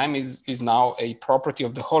residence time is now a property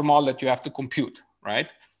of the whole model that you have to compute, right?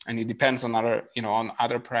 And it depends on other, on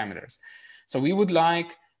other parameters. So we would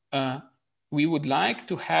like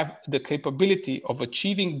to have the capability of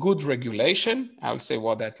achieving good regulation. I'll say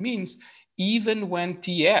what that means, even when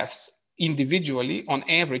TFs individually, on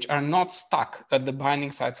average, are not stuck at the binding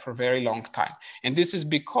sites for a very long time. And this is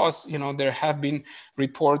because, there have been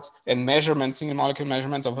reports and measurements, single molecule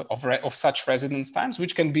measurements of such residence times,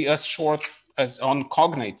 which can be as short as on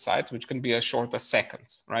cognate sites, which can be as short as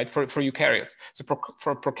seconds, right, for eukaryotes. So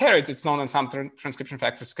for prokaryotes, it's known that some transcription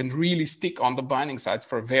factors can really stick on the binding sites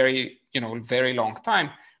for a very, very long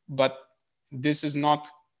time. But this is not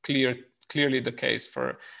clearly the case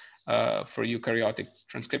for eukaryotic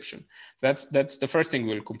transcription. That's the first thing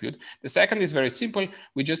we'll compute. The second is very simple.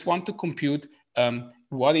 We just want to compute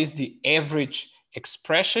what is the average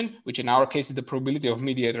expression, which in our case is the probability of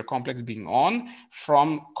mediator complex being on,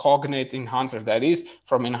 from cognate enhancers. That is,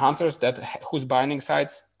 from enhancers whose binding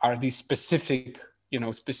sites are these specific,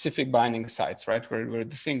 specific binding sites, right? Where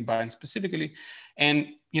the thing binds specifically. And,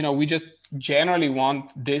 we just generally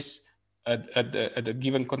want this at a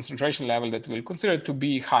given concentration level that we'll consider to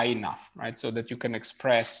be high enough, right? So that you can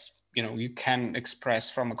express, you can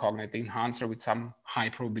express from a cognate enhancer with some high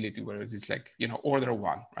probability, whereas it's like, order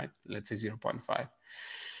 1, right? Let's say 0.5.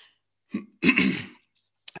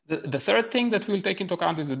 The third thing that we'll take into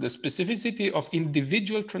account is that the specificity of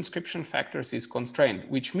individual transcription factors is constrained,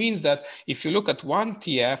 which means that if you look at one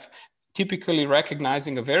TF, typically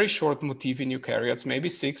recognizing a very short motif in eukaryotes, maybe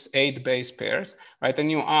 6, 8 base pairs, right?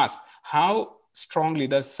 And you ask, how strongly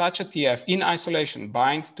does such a TF in isolation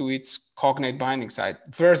bind to its cognate binding site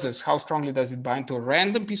versus how strongly does it bind to a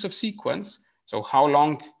random piece of sequence? So how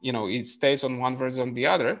long, it stays on one versus on the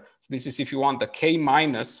other. So this is if you want the K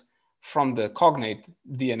minus from the cognate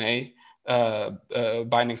DNA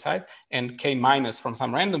binding site and K minus from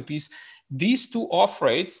some random piece. These two off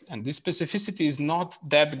rates and this specificity is not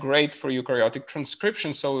that great for eukaryotic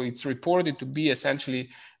transcription. So it's reported to be essentially,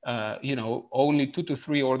 only 2 to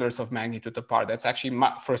 3 orders of magnitude apart. That's actually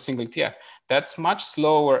for a single TF. That's much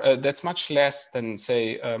slower. That's much less than,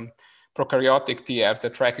 say, prokaryotic TFs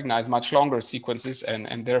that recognize much longer sequences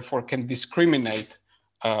and therefore can discriminate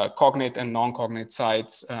cognate and non-cognate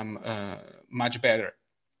sites much better,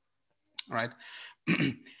 right?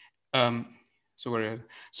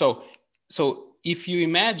 So if you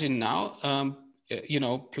imagine now,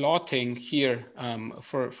 plotting here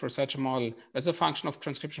for such a model as a function of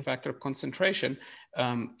transcription factor concentration,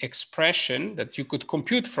 expression that you could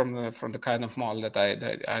compute from the kind of model that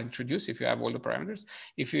I introduced, if you have all the parameters.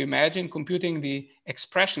 If you imagine computing the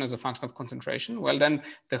expression as a function of concentration, well, then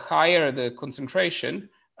the higher the concentration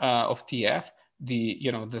of TF,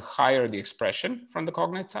 the higher the expression from the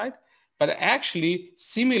cognate side. But actually,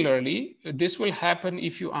 similarly, this will happen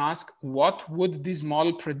if you ask, what would this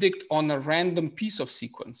model predict on a random piece of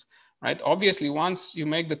sequence, right? Obviously, once you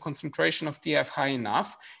make the concentration of TF high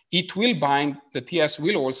enough, it will bind, the TFs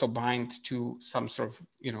will also bind to some sort of,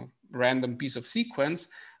 random piece of sequence,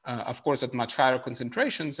 of course, at much higher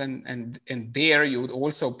concentrations. And there you would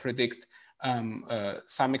also predict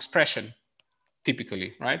some expression,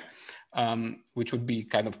 typically, right? Which would be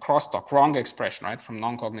kind of crosstalk, wrong expression, right, from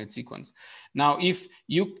non-cognate sequence. Now, if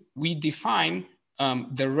we define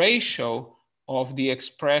the ratio of the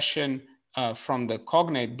expression from the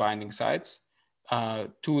cognate binding sites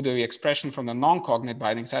to the expression from the non-cognate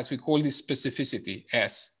binding sites, we call this specificity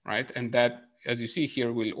S, right? And that, as you see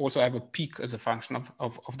here, will also have a peak as a function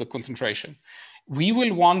of the concentration. We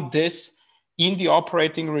will want this in the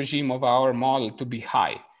operating regime of our model to be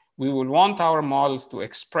high. We will want our models to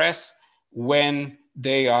express when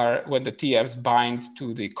the TFs bind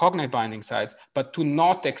to the cognate binding sites, but to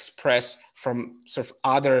not express from sort of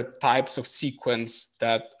other types of sequence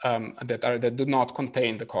that do not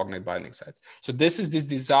contain the cognate binding sites. So this is this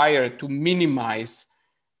desire to minimize,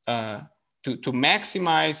 to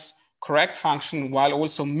maximize correct function while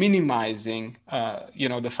also minimizing,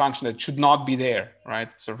 the function that should not be there, right?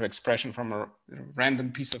 Sort of expression from a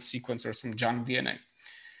random piece of sequence or some junk DNA.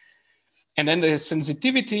 And then the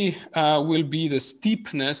sensitivity will be the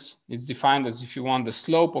steepness. It's defined as, if you want, the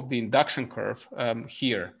slope of the induction curve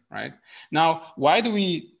here, right? Now, why do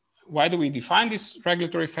we define these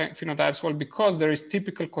regulatory phenotypes? Well, because there is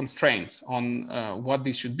typical constraints on what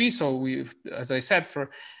this should be. So we've, as I said, for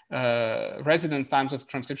residence times of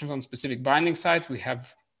transcriptions on specific binding sites, we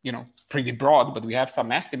have, pretty broad, but we have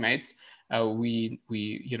some estimates.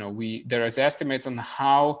 There is estimates on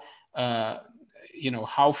how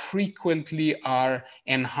frequently are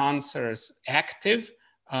enhancers active,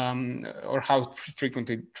 or how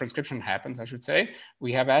frequently transcription happens, I should say.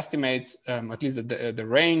 We have estimates, at least the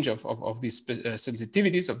range of these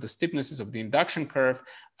sensitivities, of the steepnesses of the induction curve.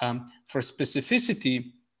 For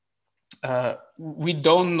specificity, we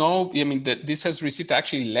don't know. I mean, this has received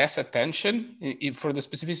actually less attention for the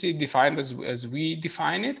specificity defined as we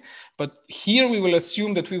define it. But here we will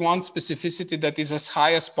assume that we want specificity that is as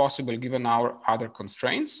high as possible given our other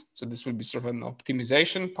constraints. So this will be sort of an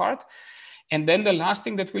optimization part. And then the last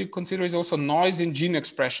thing that we'll consider is also noise in gene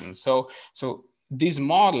expression. So these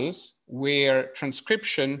models where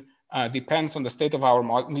transcription depends on the state of our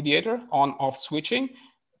mediator, on-off switching,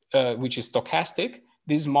 which is stochastic,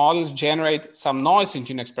 these models generate some noise in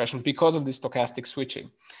gene expression because of this stochastic switching.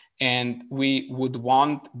 And we would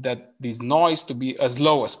want that this noise to be as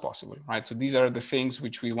low as possible, right? So these are the things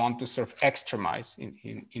which we want to sort of extremize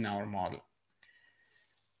in our model.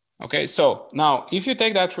 Okay, so now if you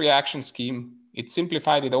take that reaction scheme It's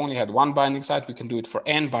simplified. It only had one binding site. We can do it for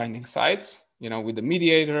n binding sites, you know, with the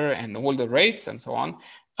mediator and all the rates and so on.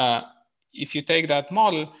 If you take that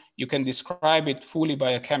model, you can describe it fully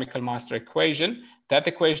by a chemical master equation. That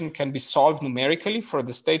equation can be solved numerically for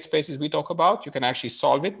the state spaces we talk about. You can actually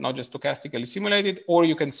solve it, not just stochastically simulate it, or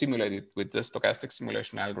you can simulate it with the stochastic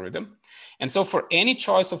simulation algorithm. And so for any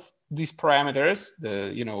choice of these parameters, the,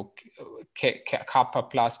 you know, kappa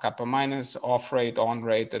plus, kappa minus, off rate, on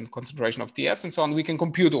rate, and concentration of TFs and so on, we can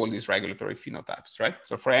compute all these regulatory phenotypes, right?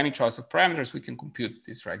 So for any choice of parameters, we can compute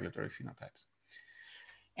these regulatory phenotypes.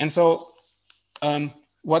 And so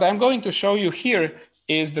what I'm going to show you here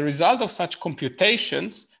is the result of such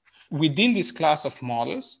computations within this class of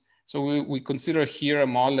models. So we consider here a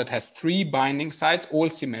model that has 3 binding sites, all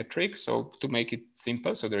symmetric. So to make it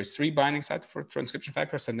simple, so there is 3 binding sites for transcription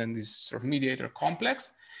factors and then this sort of mediator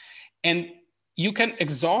complex. And you can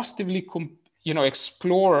exhaustively, you know,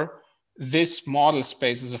 explore this model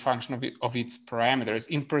space as a function of its parameters.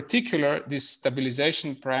 In particular, this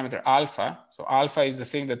stabilization parameter alpha. So alpha is the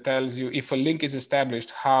thing that tells you if a link is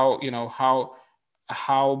established, how, you know,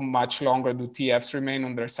 how much longer do TFs remain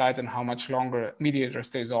on their sides and how much longer mediator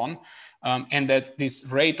stays on, and that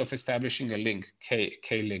this rate of establishing a link, K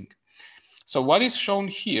link. So what is shown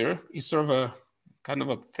here is sort of a kind of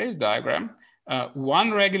a phase diagram.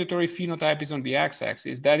 One regulatory phenotype is on the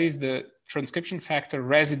x-axis. That is the transcription factor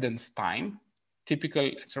residence time, typical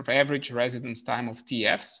sort of average residence time of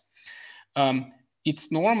TFs. It's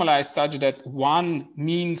normalized such that 1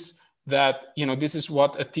 means that, you know, this is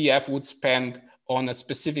what a TF would spend on a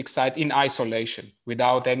specific site in isolation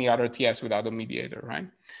without any other TFs, without a mediator, right?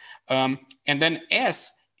 And then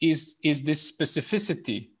S is this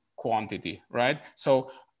specificity quantity, right?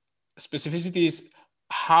 So specificity is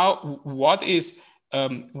what is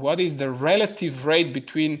the relative rate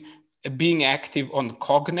between being active on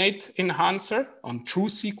cognate enhancer, on true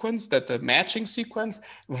sequence, that the matching sequence,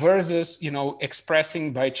 versus, you know,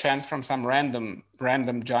 expressing by chance from some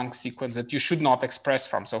random junk sequence that you should not express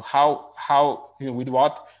from. So how you know, with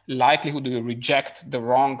what likelihood do you reject the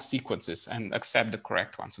wrong sequences and accept the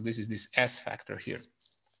correct one? So this is this S factor here.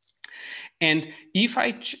 And if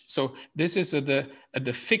so this is at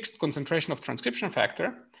the fixed concentration of transcription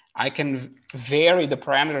factor. I can vary the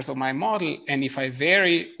parameters of my model. And if I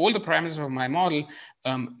vary all the parameters of my model,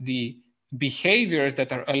 the behaviors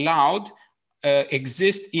that are allowed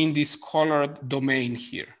exist in this colored domain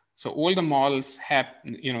here. So all the models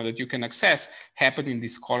you know, that you can access happen in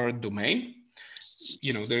this colored domain.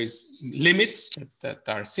 You know, there is limits that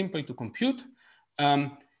are simple to compute.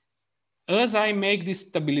 As I make this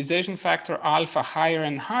stabilization factor alpha higher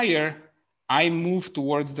and higher, I move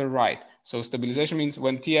towards the right. So stabilization means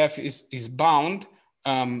when TF is bound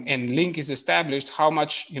and link is established, how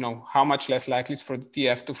much less likely is for the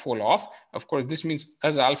TF to fall off. Of course, this means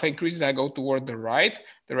as alpha increases, I go toward the right.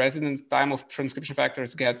 The residence time of transcription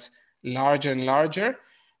factors gets larger and larger.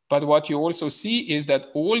 But what you also see is that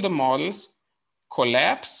all the models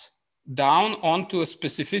collapse down onto a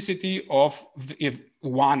specificity of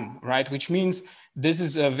 1, right? Which means this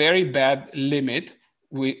is a very bad limit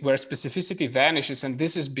where specificity vanishes. And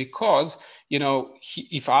this is because, you know,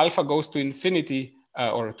 if alpha goes to infinity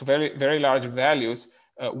or to very, very large values,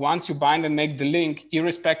 once you bind and make the link,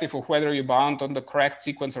 irrespective of whether you bound on the correct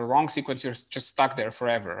sequence or wrong sequence, you're just stuck there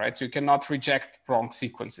forever, right? So you cannot reject wrong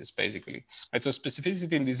sequences, basically. Right? So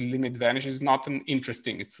specificity in this limit vanishes is not an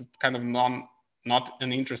interesting, it's kind of not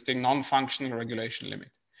an interesting non-functional regulation limit.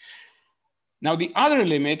 Now the other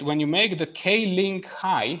limit, when you make the K-link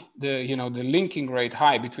high, the linking rate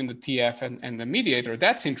high between the TF and the mediator,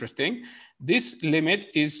 that's interesting. This limit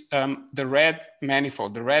is the red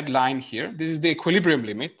manifold, the red line here. This is the equilibrium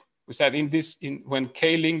limit. We said when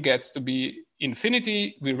K-link gets to be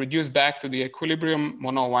infinity, we reduce back to the equilibrium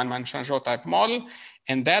Monod Weinmann Changeau type model.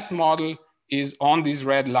 And that model is on this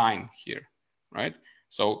red line here, right?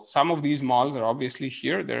 So some of these models are obviously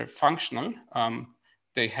here, they're functional.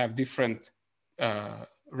 They have different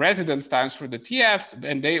residence times for the TFs,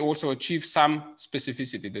 and they also achieve some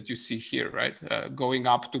specificity that you see here, right? Going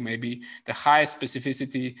up to maybe the highest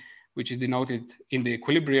specificity, which is denoted in the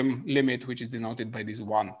equilibrium limit, which is denoted by this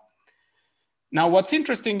 1. Now, what's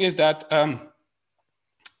interesting is that,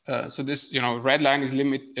 so this, red line is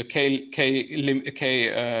limit K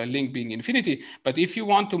link being infinity, but if you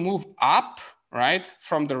want to move up, right,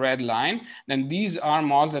 from the red line, then these are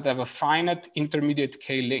models that have a finite intermediate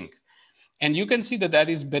K link. And you can see that that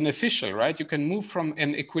is beneficial, right? You can move from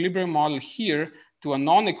an equilibrium model here to a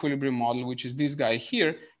non-equilibrium model, which is this guy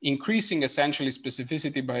here, increasing essentially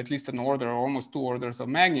specificity by at least an order or almost 2 orders of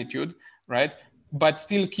magnitude, right? But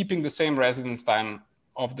still keeping the same residence time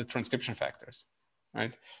of the transcription factors,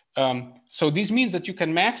 right? So this means that you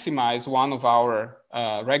can maximize one of our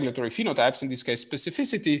regulatory phenotypes, in this case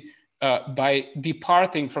specificity, by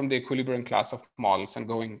departing from the equilibrium class of models and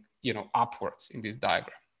going, upwards in this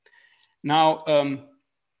diagram. Now,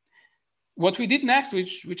 what we did next,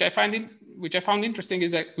 which I found interesting,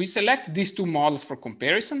 is that we select these two models for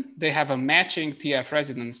comparison. They have a matching TF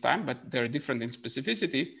residence time, but they're different in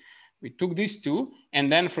specificity. We took these two,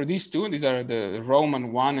 and then for these two, these are the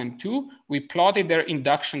Roman 1 and 2, we plotted their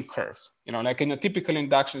induction curves. Like in a typical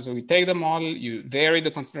induction, so we take the model, you vary the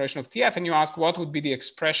concentration of TF, and you ask what would be the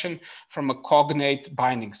expression from a cognate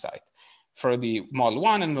binding site for the model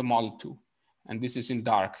 1 and the model 2. And this is in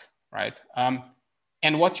dark, right?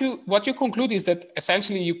 And what you conclude is that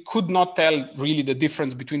essentially you could not tell really the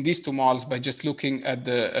difference between these two models by just looking at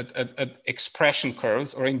the expression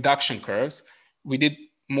curves or induction curves. We did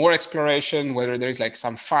more exploration, whether there is like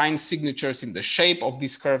some fine signatures in the shape of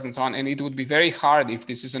these curves and so on. And it would be very hard, if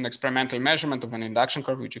this is an experimental measurement of an induction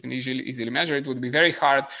curve, which you can easily measure, it would be very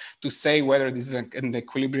hard to say whether this is an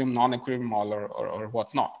equilibrium, non-equilibrium model or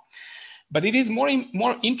whatnot. But it is more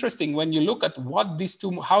interesting when you look at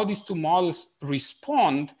how these two models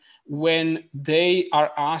respond when they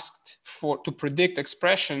are asked to predict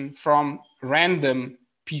expression from random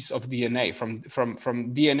piece of DNA,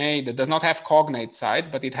 from DNA that does not have cognate sites,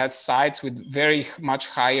 but it has sites with very much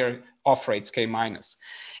higher off rates, K minus.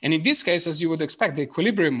 And in this case, as you would expect, the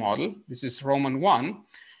equilibrium model, this is Roman 1,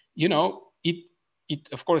 it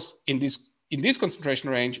of course, in this concentration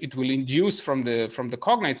range, it will induce from the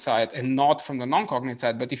cognate side and not from the non-cognate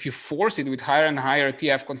side. But if you force it with higher and higher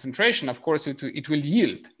TF concentration, of course, it will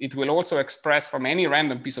yield. It will also express from any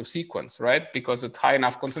random piece of sequence, right? Because at high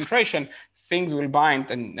enough concentration, things will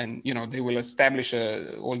bind and they will establish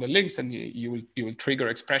all the links, and you will trigger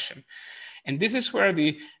expression. And this is where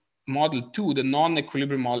the model 2, the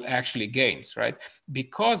non-equilibrium model, actually gains, right?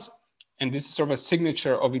 And this is sort of a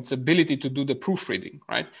signature of its ability to do the proofreading,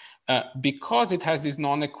 right? Because it has this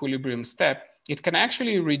non-equilibrium step, it can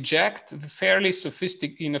actually reject in a fairly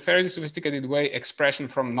sophisticated way expression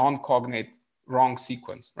from non-cognate wrong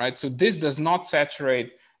sequence, right? So this does not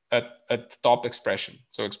saturate at top expression.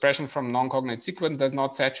 So expression from non-cognate sequence does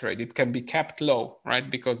not saturate. It can be kept low, right?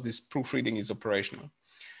 Because this proofreading is operational.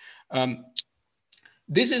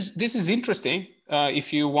 This is interesting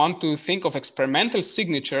if you want to think of experimental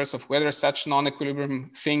signatures of whether such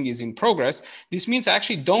non-equilibrium thing is in progress. This means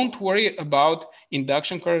actually don't worry about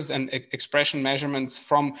induction curves and expression measurements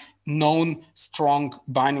from known strong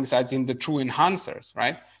binding sites in the true enhancers,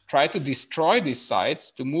 right? Try to destroy these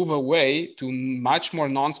sites to move away to much more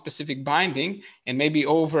non-specific binding and maybe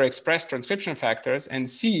overexpress transcription factors, and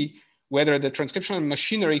see whether the transcriptional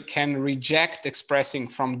machinery can reject expressing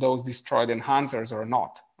from those destroyed enhancers or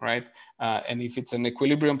not, right? And if it's an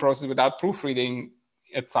equilibrium process without proofreading,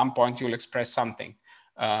 at some point you'll express something,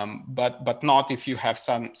 but not if you have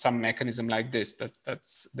some mechanism like this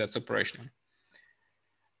that's operational.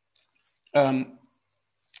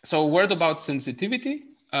 So a word about sensitivity,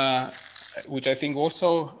 which I think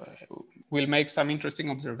also will make some interesting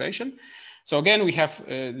observation. So again, we have,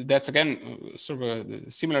 that's again, sort of a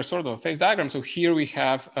similar sort of phase diagram. So here we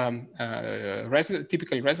have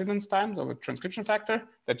typical residence times of a transcription factor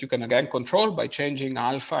that you can again control by changing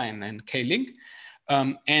alpha and K-link.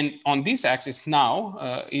 And on this axis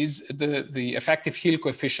now is the effective Hill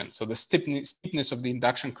coefficient, so the steepness of the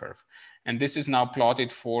induction curve. And this is now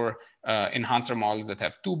plotted for enhancer models that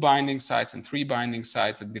have 2 binding sites and 3 binding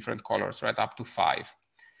sites at different colors, right, up to 5.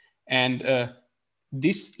 And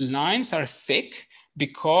these lines are thick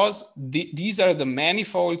because these are the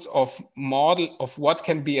manifolds of model of what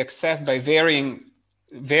can be accessed by varying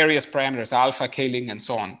various parameters, alpha, K-link, and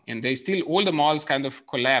so on. And they still, all the models kind of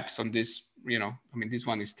collapse on this, I mean, this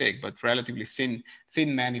one is thick, but relatively thin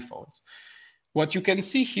manifolds. What you can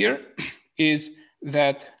see here is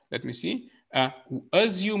that, let me see,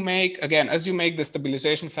 as you make the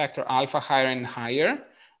stabilization factor alpha higher and higher,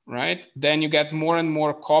 right, then you get more and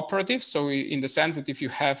more cooperative. So in the sense that if you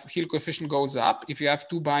have Hill coefficient goes up, if you have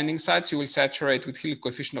 2 binding sites, you will saturate with Hill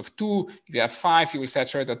coefficient of 2. If you have 5, you will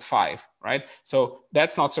saturate at 5, right? So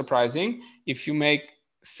that's not surprising. If you make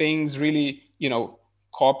things really,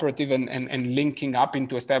 cooperative and linking up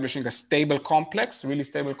into establishing a stable complex, really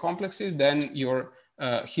stable complexes, then your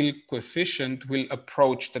Hill coefficient will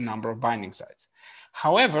approach the number of binding sites.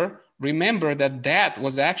 However, remember that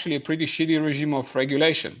was actually a pretty shitty regime of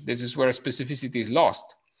regulation. This is where specificity is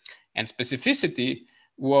lost. And specificity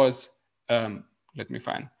was, let me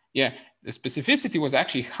find, the specificity was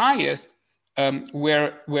actually highest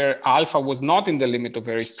where alpha was not in the limit of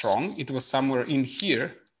very strong. It was somewhere in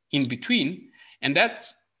here, in between. And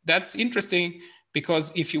that's interesting,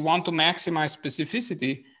 because if you want to maximize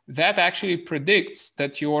specificity, that actually predicts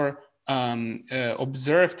that your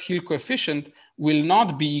observed Hill coefficient will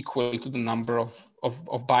not be equal to the number of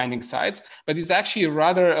binding sites, but it's actually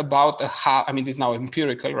rather about a half. I mean, this is now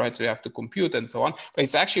empirical, right? So you have to compute and so on, but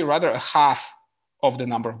it's actually rather a half of the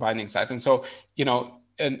number of binding sites. And so, you know,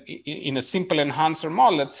 in a simple enhancer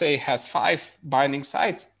model, let's say has 5 binding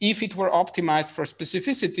sites, if it were optimized for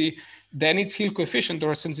specificity, then its Hill coefficient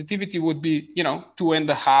or sensitivity would be, you know,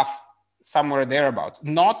 2.5, somewhere thereabouts.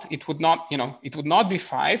 It would not be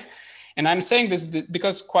 5. And I'm saying this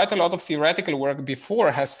because quite a lot of theoretical work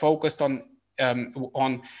before has focused on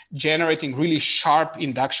generating really sharp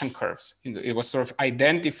induction curves. It was sort of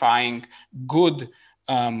identifying good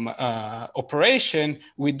operation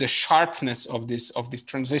with the sharpness of this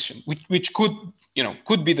transition, which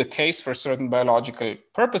could be the case for certain biological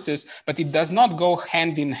purposes, but it does not go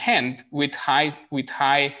hand in hand with high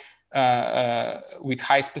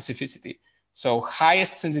specificity. So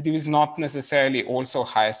highest sensitivity is not necessarily also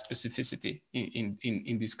highest specificity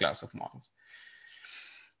in this class of models.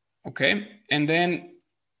 Okay, and then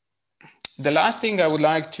the last thing I would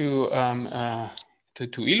like to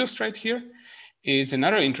illustrate here is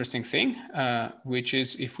another interesting thing, which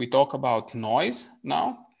is if we talk about noise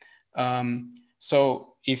now.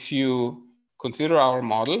 So if you consider our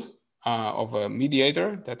model of a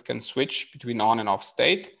mediator that can switch between on and off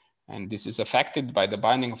state, and this is affected by the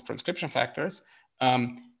binding of transcription factors,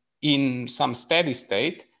 in some steady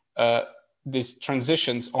state, these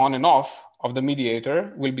transitions on and off of the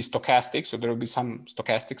mediator will be stochastic. So there will be some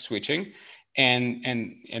stochastic switching, and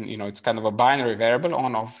you know, it's kind of a binary variable,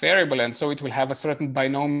 on-off variable, and so it will have a certain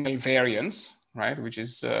binomial variance, right? Which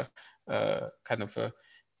is kind of a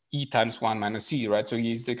E times 1 minus E, right? So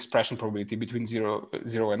E is the expression probability between 0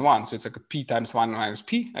 and 1. So it's like a P times 1 minus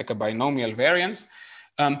P, like a binomial variance.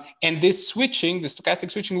 And this switching, the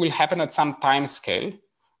stochastic switching, will happen at some time scale,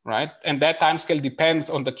 right? And that time scale depends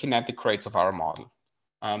on the kinetic rates of our model.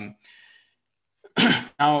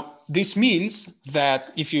 Now, this means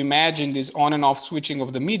that if you imagine this on and off switching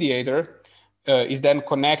of the mediator is then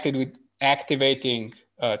connected with activating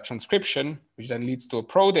transcription, which then leads to a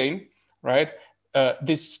protein, right?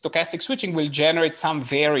 This stochastic switching will generate some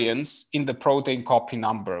variance in the protein copy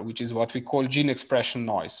number, which is what we call gene expression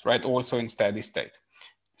noise, right? Also in steady state.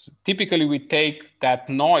 So typically we take that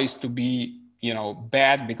noise to be, you know,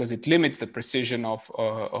 bad because it limits the precision of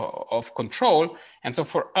control. And so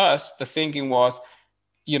for us, the thinking was,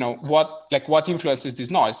 you know, what influences this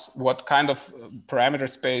noise? What kind of parameter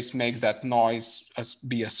space makes that noise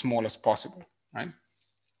be as small as possible, right?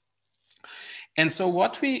 And so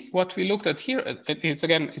what we looked at here, it's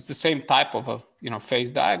again, it's the same type of phase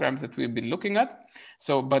diagrams that we've been looking at.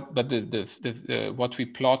 So, but the what we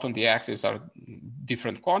plot on the axis are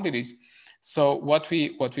different quantities. So what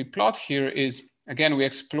we plot here is, again, we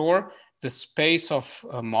explore the space of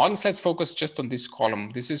models. Let's focus just on this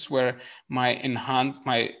column. This is where my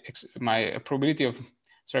probability of,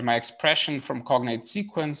 my expression from cognate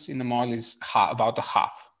sequence in the model is about a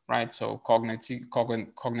half. Right, so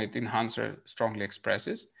cognate enhancer strongly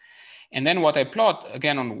expresses. And then what I plot,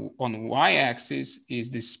 again, on y-axis is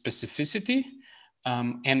this specificity.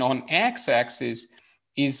 And on x-axis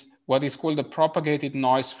is what is called the propagated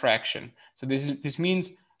noise fraction. So this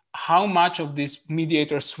means how much of this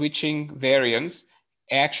mediator switching variance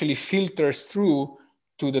actually filters through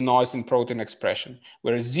to the noise in protein expression,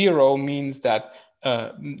 where 0 means that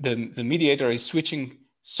the mediator is switching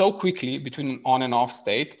so quickly between on and off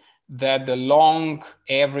state that the long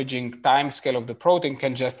averaging time scale of the protein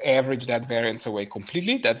can just average that variance away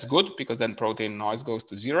completely. That's good, because then protein noise goes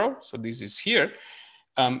to 0. So this is here.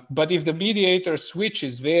 But if the mediator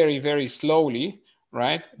switches very, very slowly,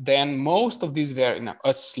 right, then most of these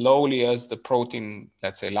as slowly as the protein,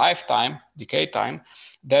 let's say, lifetime, decay time,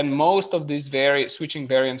 then most of these switching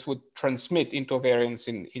variance would transmit into a variance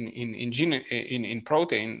in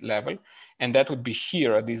protein level. And that would be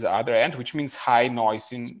here at this other end, which means high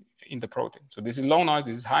noise in the protein. So this is low noise,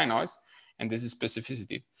 this is high noise, and this is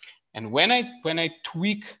specificity. And when I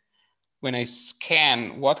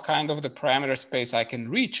scan what kind of the parameter space I can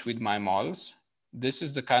reach with my models, this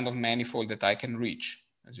is the kind of manifold that I can reach.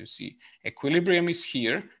 As you see, equilibrium is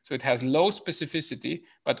here, so it has low specificity,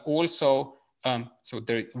 but also,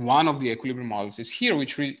 one of the equilibrium models is here,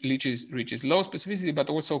 which reaches low specificity, but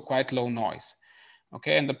also quite low noise.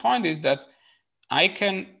 Okay, and the point is that I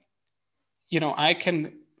can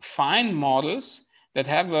find models that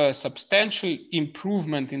have a substantial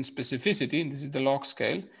improvement in specificity, and this is the log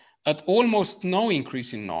scale, at almost no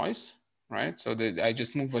increase in noise, right? So that I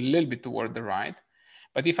just move a little bit toward the right.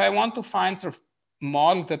 But if I want to find sort of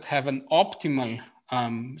models that have an optimal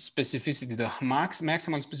specificity, the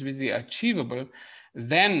maximal specificity achievable,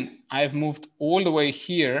 then I've moved all the way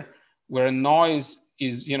here where noise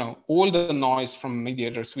is, you know, all the noise from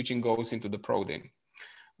mediator switching goes into the protein,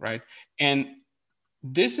 right? And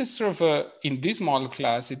this is sort of in this model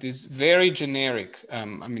class, it is very generic. I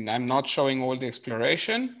mean, I'm not showing all the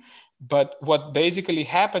exploration, but what basically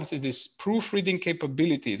happens is this proofreading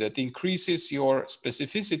capability that increases your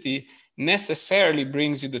specificity necessarily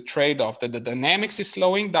brings you the trade-off that the dynamics is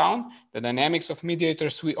slowing down, the dynamics of mediator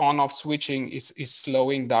on-off switching is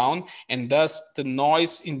slowing down, and thus the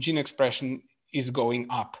noise in gene expression is going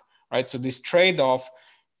up, right? So this trade-off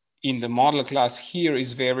in the model class here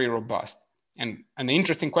is very robust. And an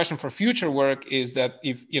interesting question for future work is that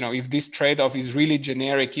if this trade-off is really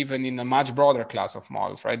generic, even in a much broader class of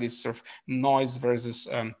models, right? This sort of noise versus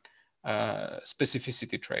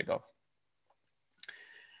specificity trade-off.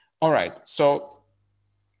 All right, so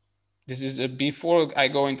this is before I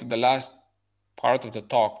go into the last part of the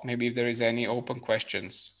talk, maybe if there is any open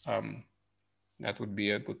questions, that would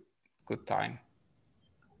be a good time.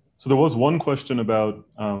 So there was one question about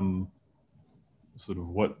sort of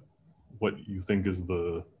what you think is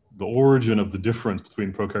the origin of the difference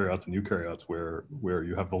between prokaryotes and eukaryotes, where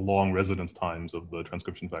you have the long residence times of the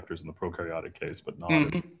transcription factors in the prokaryotic case, but not.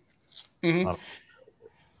 Not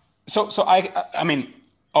So I mean,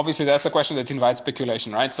 obviously that's a question that invites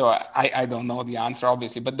speculation, right? So I don't know the answer,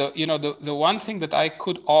 obviously, but the one thing that I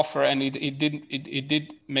could offer, and it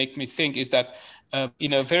did make me think, is that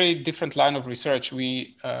in a very different line of research,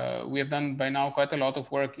 we have done by now quite a lot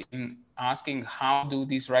of work in asking how do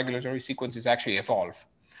these regulatory sequences actually evolve,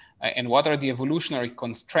 and what are the evolutionary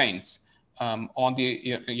constraints on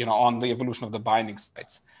the on the evolution of the binding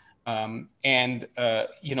sites. One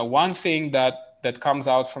thing that comes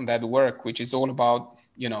out from that work, which is all about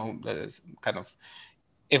the kind of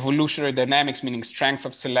evolutionary dynamics, meaning strength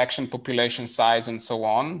of selection, population size, and so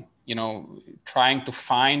on. Trying to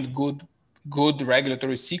find good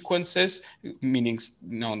regulatory sequences, meaning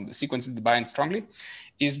sequences that bind strongly,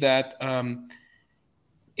 is that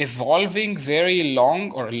evolving very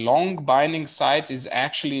long binding sites is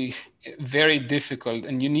actually very difficult,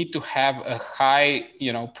 and you need to have a high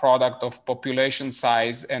product of population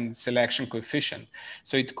size and selection coefficient.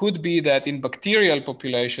 So it could be that in bacterial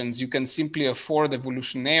populations you can simply afford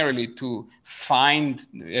evolutionarily to find,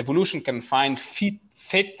 evolution can find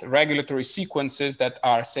fit regulatory sequences that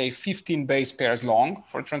are, say, 15 base pairs long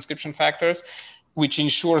for transcription factors, which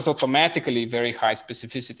ensures automatically very high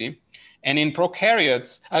specificity. And in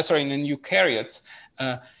prokaryotes, in eukaryotes,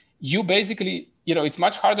 you basically, it's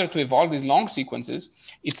much harder to evolve these long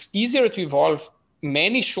sequences. It's easier to evolve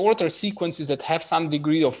many shorter sequences that have some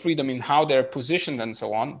degree of freedom in how they're positioned and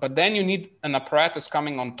so on. But then you need an apparatus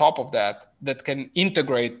coming on top of that can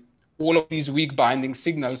integrate all of these weak binding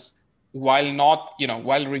signals while not,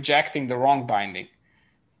 while rejecting the wrong binding.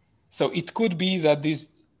 So it could be that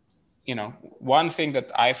this, one thing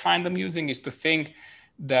that I find amusing is to think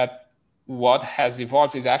that what has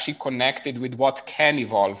evolved is actually connected with what can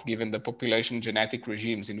evolve given the population genetic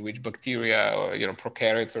regimes in which bacteria or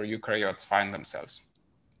prokaryotes or eukaryotes find themselves.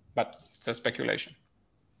 But it's a speculation.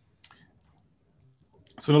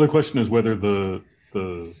 So another question is whether the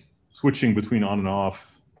switching between on and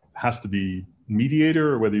off has to be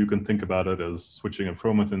mediator, or whether you can think about it as switching of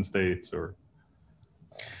chromatin states, or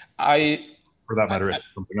for that matter,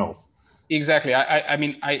 something else. Exactly.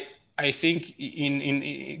 I think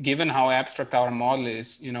in given how abstract our model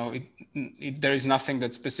is, there is nothing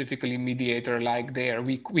that's specifically mediator like there.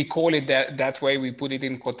 We call it that way. We put it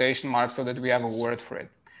in quotation marks so that we have a word for it.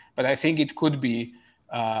 But I think it could be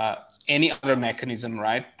any other mechanism,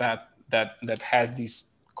 right? That has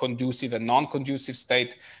this conducive and non-conducive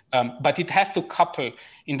state, but it has to couple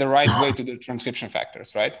in the right way to the transcription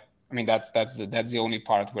factors, right? I mean, that's the only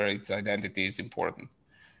part where its identity is important.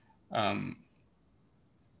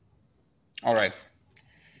 All right.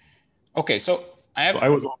 Okay, so I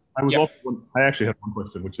actually have one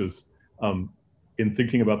question, which is in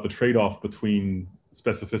thinking about the trade-off between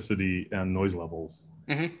specificity and noise levels.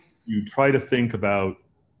 Mm-hmm. You try to think about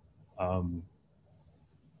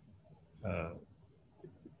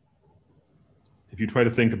if you try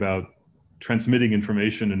to think about transmitting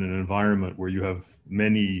information in an environment where you have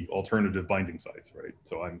many alternative binding sites, right?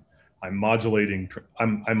 So I'm modulating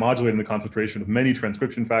the concentration of many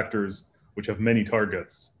transcription factors which have many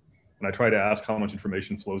targets, and I try to ask how much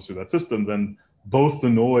information flows through that system, then both the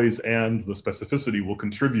noise and the specificity will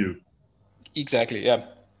contribute. Exactly, yeah.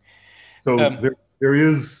 So there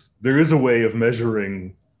is a way of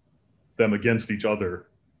measuring them against each other.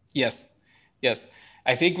 Yes.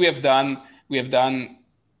 I think we have done we have done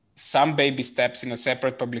some baby steps in a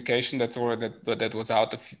separate publication that was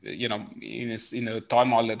out of, in a toy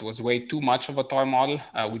model that was way too much of a toy model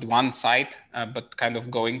with one site, but kind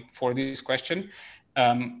of going for this question.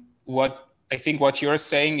 What I think what you're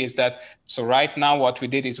saying is that, so right now what we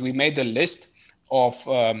did is we made a list of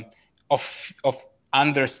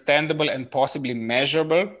understandable and possibly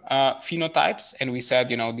measurable phenotypes, and we said,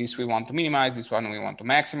 this we want to minimize, this one we want to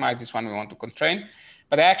maximize, this one we want to constrain.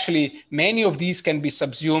 But actually, many of these can be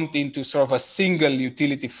subsumed into sort of a single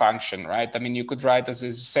utility function, right? I mean, you could write, as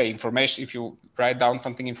you say, information. If you write down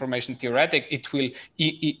something information theoretic, it will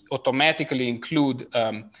automatically include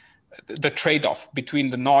the trade-off between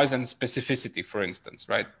the noise and specificity, for instance,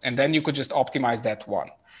 right? And then you could just optimize that one.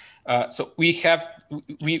 So we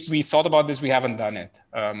thought about this. We haven't done it,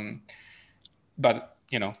 but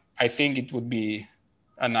I think it would be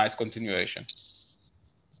a nice continuation.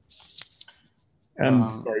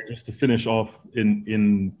 And sorry, just to finish off,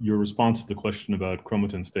 in your response to the question about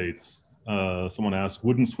chromatin states, someone asked,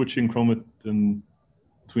 wouldn't switching chromatin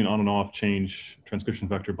between on and off change transcription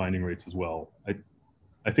factor binding rates as well?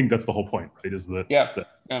 I think that's the whole point, right? Is that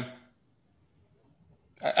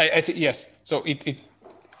I think yes. So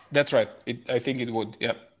that's right. I think it would.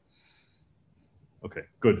 Yeah. Okay.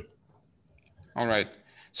 Good. All right.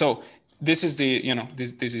 So this is the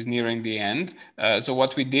this is nearing the end. So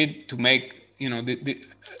what we did to make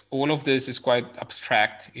all of this is quite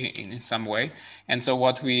abstract in some way. And so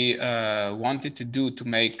what we wanted to do to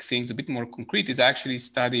make things a bit more concrete is actually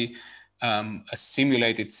study a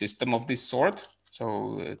simulated system of this sort.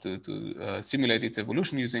 So to simulate its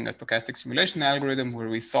evolution using a stochastic simulation algorithm, where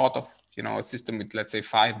we thought of a system with, let's say,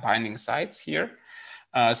 5 binding sites here,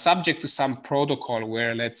 subject to some protocol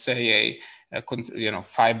where, let's say,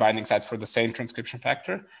 5 binding sites for the same transcription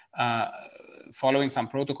factor, following some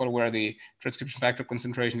protocol where the transcription factor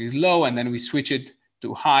concentration is low, and then we switch it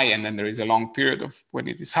to high, and then there is a long period of when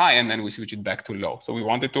it is high, and then we switch it back to low. So we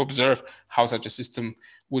wanted to observe how such a system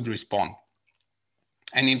would respond.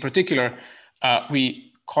 And in particular,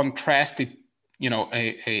 we contrasted,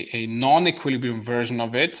 a non-equilibrium version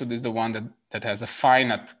of it. So this is the one that has a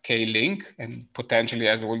finite K link and potentially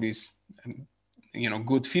has all these,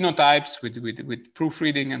 good phenotypes with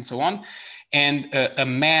proofreading and so on, and a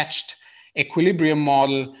matched equilibrium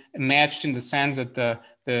model, matched in the sense that the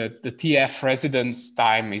TF residence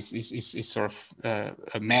time is sort of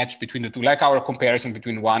a match between the two, like our comparison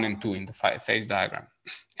between 1 and 2 in the phase diagram.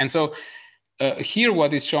 And so here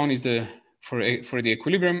what is shown is for the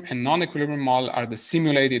equilibrium and non-equilibrium model are the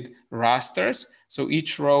simulated rasters. So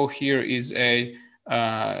each row here is a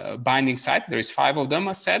binding site. There is 5 of them,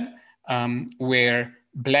 as said, where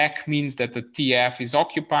black means that the TF is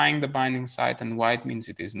occupying the binding site and white means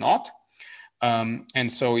it is not.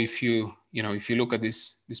 And so if you look at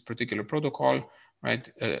this particular protocol, right,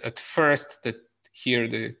 at first here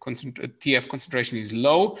the TF concentration is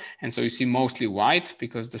low, and so you see mostly white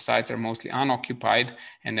because the sites are mostly unoccupied.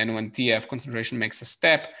 And then when TF concentration makes a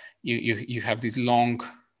step, you have this long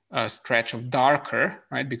stretch of darker,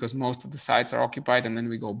 right, because most of the sites are occupied, and then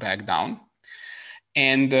we go back down.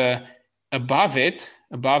 And above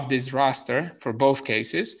this raster, for both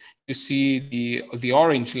cases, you see the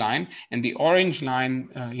orange line, and the orange line,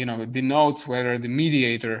 denotes whether the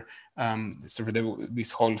mediator,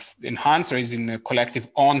 this whole enhancer is in a collective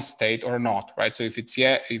on state or not, right? So if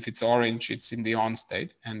it's orange, it's in the on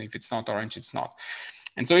state, and if it's not orange, it's not.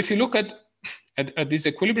 And so if you look at this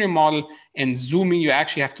equilibrium model and zoom in, you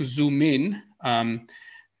actually have to zoom in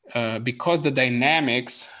because the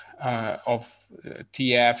dynamics of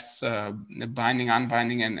TF's binding,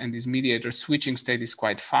 unbinding, and this mediator switching state is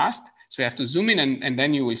quite fast. So you have to zoom in, and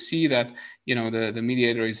then you will see that the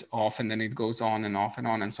mediator is off, and then it goes on and off and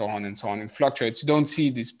on and so on and so on. It fluctuates. You don't see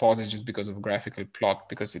these pauses just because of graphical plot,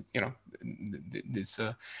 because this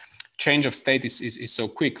change of state is so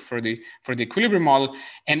quick for the equilibrium model.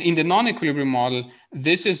 And in the non-equilibrium model,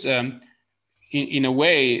 this is in a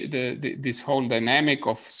way this whole dynamic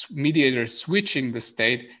of mediator switching the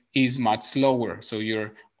state is much slower. So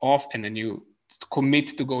you're off, and then you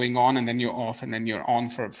commit to going on, and then you're off, and then you're on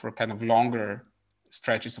for kind of longer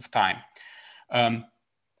stretches of time.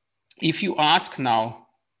 If you ask now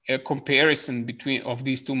a comparison of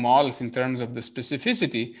these two models in terms of the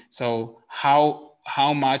specificity, so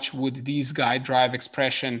how much would these guys drive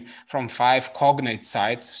expression from 5 cognate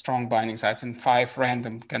sites, strong binding sites, and 5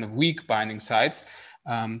 random kind of weak binding sites,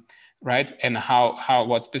 right? And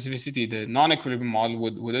what specificity the non-equilibrium model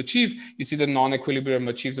would achieve? You see the non-equilibrium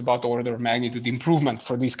achieves about order of magnitude improvement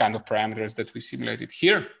for these kind of parameters that we simulated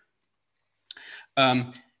here.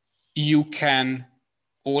 You can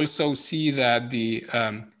also see that the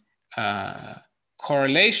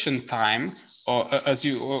correlation time, or as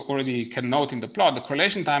you already can note in the plot, the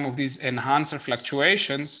correlation time of these enhancer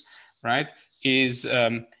fluctuations, right, is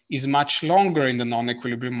much longer in the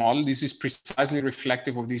non-equilibrium model. This is precisely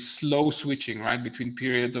reflective of this slow switching, right, between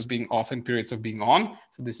periods of being off and periods of being on.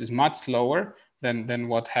 So this is much slower than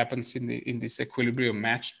what happens in this equilibrium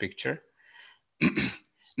matched picture.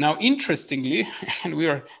 Now, interestingly, and we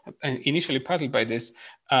were initially puzzled by this,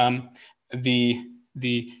 the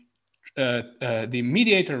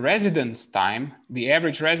mediator residence time, the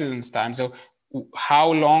average residence time, so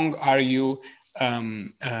how long are you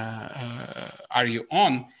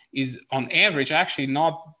on, is on average actually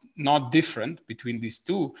not different between these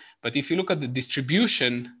two. But if you look at the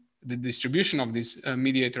distribution of these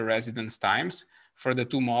mediator residence times for the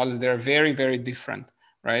two models, they're very, very different,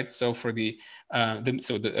 right? So for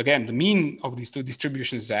again, the mean of these two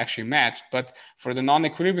distributions is actually matched, but for the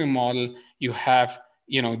non-equilibrium model, you have,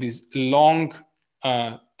 you know, this long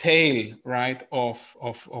tail, right,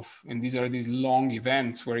 and these are these long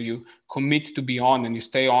events where you commit to be on and you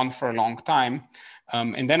stay on for a long time.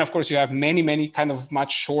 And then, of course, you have many kind of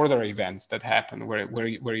much shorter events that happen where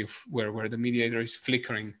the mediator is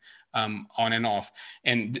flickering on and off.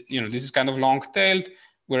 And, you know, this is kind of long-tailed,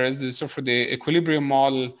 whereas for the equilibrium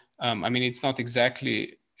model, I mean, it's not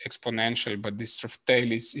exactly exponential, but this sort of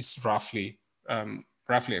tail is roughly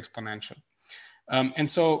exponential. And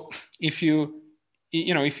so if you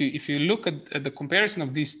look at the comparison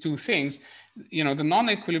of these two things, you know, the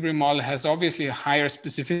non-equilibrium model has obviously a higher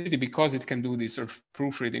specificity because it can do these sort of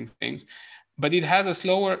proofreading things, but it has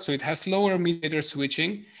slower mediator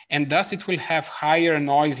switching, and thus it will have higher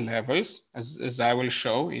noise levels, as I will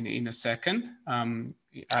show in a second. I'll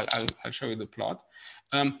show you the plot.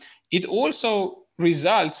 It also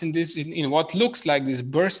results in what looks like this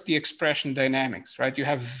bursty expression dynamics, right? You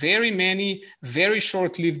have very many very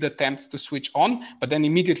short-lived attempts to switch on, but then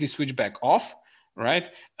immediately switch back off, right?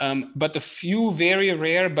 But a few very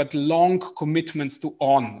rare but long commitments to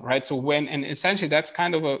on, right? So and essentially that's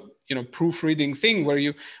kind of a, you know, proofreading thing where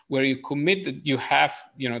you commit that you have,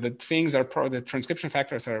 you know, that things are the transcription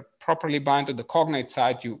factors are properly bound to the cognate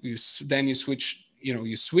side. Then you switch. You know,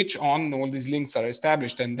 you switch on, all these links are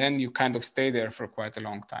established, and then you kind of stay there for quite a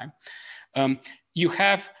long time. You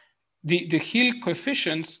have the Hill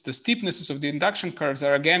coefficients, the steepnesses of the induction curves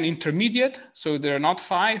are again intermediate. So they're not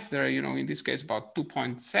 5, they're, you know, in this case about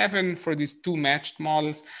 2.7 for these two matched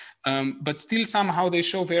models. But still somehow they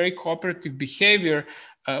show very cooperative behavior,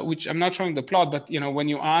 which I'm not showing the plot, but, you know, when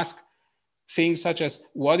you ask things such as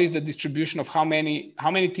what is the distribution of how many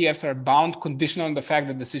TFs are bound conditional on the fact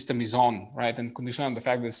that the system is on, right? And conditional on the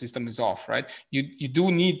fact that the system is off, right? You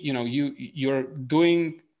do need, you know,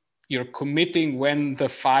 you're committing when the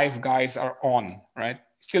 5 guys are on, right?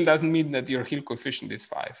 Still doesn't mean that your Hill coefficient is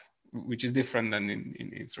 5, which is different than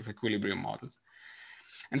in sort of equilibrium models.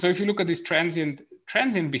 And so if you look at this transient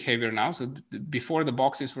behavior now, so before the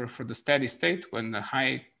boxes were for the steady state when the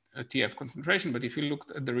high TF concentration, but if you look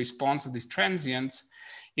at the response of these transients,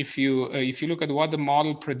 if you look at what the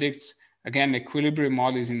model predicts, again, equilibrium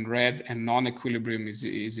model is in red and non-equilibrium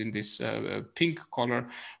is in this pink color,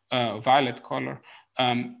 violet color.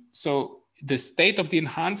 So the state of the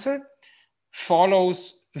enhancer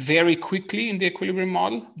follows very quickly in the equilibrium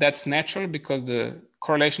model. That's natural because the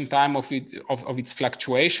correlation time of its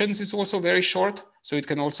fluctuations is also very short. So it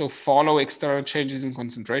can also follow external changes in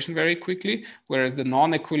concentration very quickly, whereas the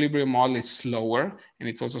non-equilibrium model is slower, and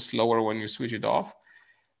it's also slower when you switch it off.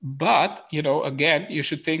 But, you know, again, you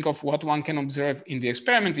should think of what one can observe in the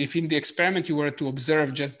experiment. If in the experiment you were to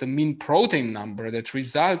observe just the mean protein number that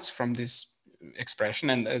results from this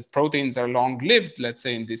expression, and proteins are long-lived, let's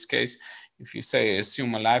say in this case, if you say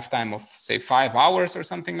assume a lifetime of say 5 hours or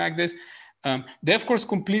something like this, they of course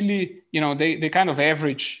completely, you know, they kind of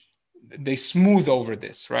average, they smooth over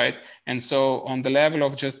this, right? And so on the level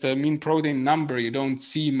of just the mean protein number, you don't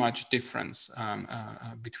see much difference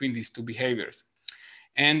between these two behaviors.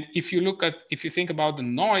 And if you think about the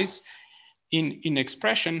noise in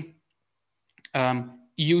expression,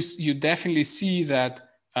 you definitely see that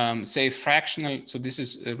say fractional, so this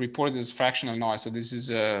is reported as fractional noise. So this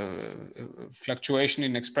is a fluctuation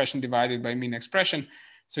in expression divided by mean expression.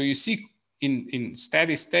 So you see in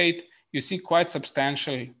steady state, you see quite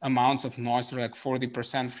substantial amounts of noise, like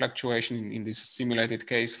 40% fluctuation in this simulated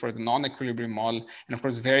case for the non-equilibrium model, and of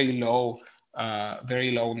course very low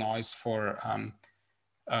noise for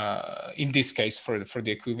in this case for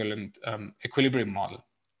the equivalent equilibrium model.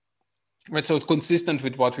 Right, so it's consistent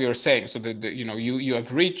with what we are saying. So that you know you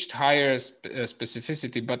have reached higher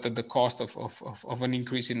specificity, but at the cost of an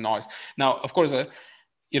increase in noise. Now, of course,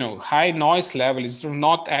 high noise level is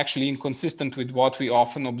not actually inconsistent with what we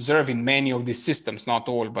often observe in many of these systems, not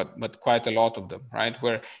all, but quite a lot of them, right?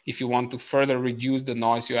 Where if you want to further reduce the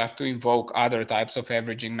noise, you have to invoke other types of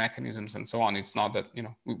averaging mechanisms and so on. It's not that,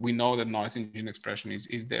 we know that noise in gene expression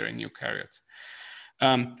is there in eukaryotes.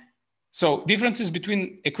 So differences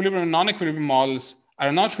between equilibrium and non-equilibrium models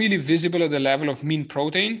are not really visible at the level of mean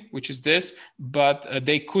protein, which is this, but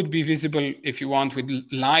they could be visible, if you want, with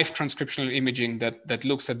live transcriptional imaging that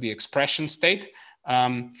looks at the expression state.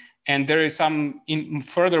 And there is some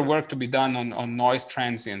further work to be done on noise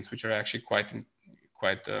transients, which are actually quite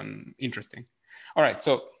interesting. All right,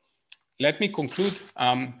 so let me conclude,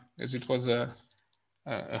 as it was a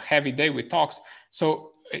heavy day with talks.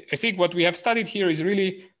 So I think what we have studied here is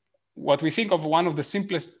really what we think of one of the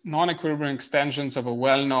simplest non-equilibrium extensions of a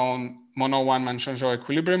well-known mono one-man Changeau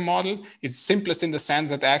equilibrium model. It's simplest in the sense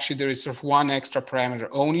that actually there is sort of one extra parameter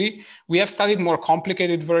only. We have studied more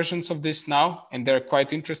complicated versions of this now, and they're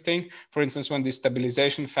quite interesting. For instance, when the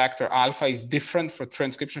stabilization factor alpha is different for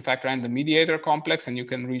transcription factor and the mediator complex, and you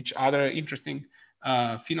can reach other interesting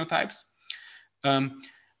phenotypes.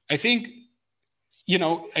 I think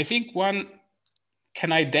one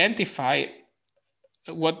can identify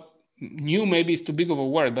what new maybe is too big of a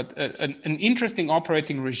word, but an interesting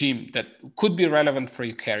operating regime that could be relevant for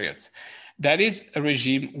eukaryotes. That is a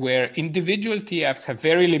regime where individual TFs have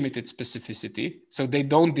very limited specificity. So they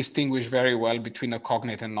don't distinguish very well between a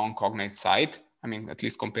cognate and non-cognate site. I mean, at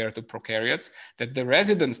least compared to prokaryotes, that the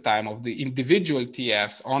residence time of the individual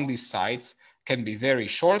TFs on these sites can be very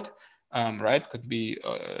short, right? Could be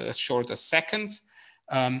as short as seconds,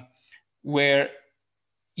 where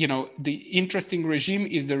the interesting regime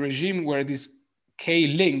is the regime where this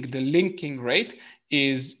K-link, the linking rate,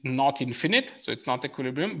 is not infinite, so it's not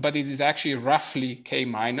equilibrium, but it is actually roughly K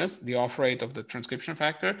minus, the off rate of the transcription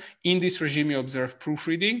factor. In this regime, you observe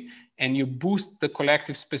proofreading, and you boost the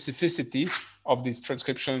collective specificity of this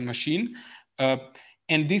transcriptional machine.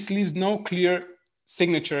 And this leaves no clear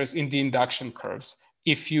signatures in the induction curves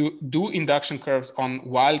if you do induction curves on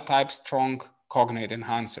wild-type strong cognate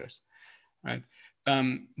enhancers, right?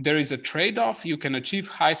 There is a trade-off. You can achieve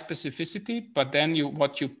high specificity, but then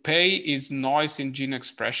what you pay is noise in gene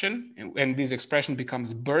expression, and this expression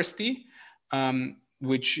becomes bursty,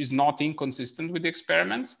 which is not inconsistent with the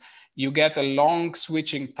experiments. You get a long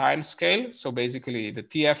switching time scale. So basically the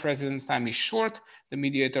TF residence time is short, the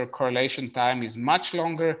mediator correlation time is much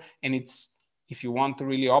longer, and it's, if you want to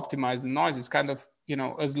really optimize the noise, it's kind of,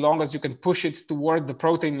 as long as you can push it towards the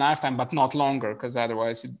protein lifetime, but not longer, because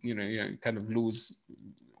otherwise, you kind of lose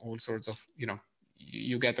all sorts of,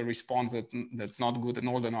 you get a response that's not good and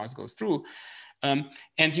all the noise goes through.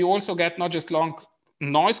 And you also get not just long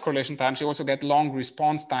noise correlation times, you also get long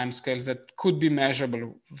response time scales that could be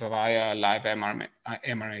measurable via live mRNA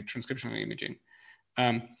transcriptional imaging.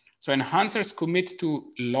 So enhancers commit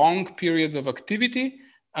to long periods of activity,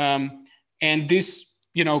 and this,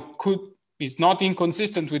 is not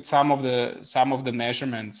inconsistent with some of the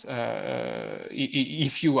measurements.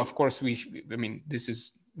 If you, of course, this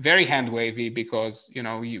is very hand wavy because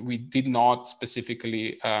we did not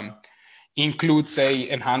specifically include, say,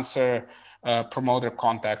 enhancer promoter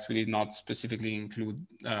contacts. We did not specifically include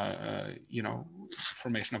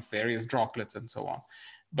formation of various droplets and so on.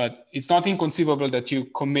 But it's not inconceivable that you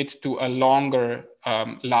commit to a longer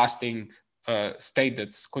lasting state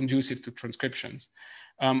that's conducive to transcriptions.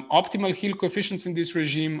 Optimal Hill coefficients in this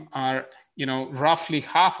regime are, roughly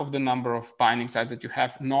half of the number of binding sites that you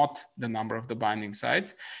have, not the number of the binding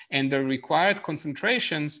sites. And the required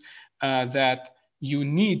concentrations that you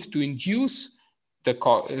need to induce the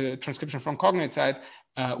transcription from cognate side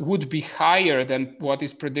would be higher than what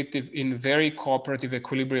is predictive in very cooperative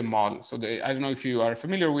equilibrium models. So I don't know if you are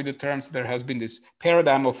familiar with the terms. There has been this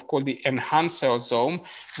paradigm called the enhanceosome,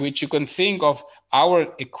 which you can think of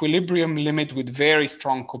our equilibrium limit with very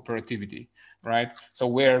strong cooperativity, right? So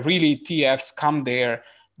where really TFs come there,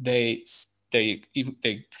 they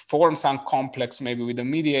form some complex maybe with a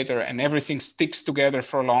mediator, and everything sticks together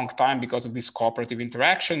for a long time because of these cooperative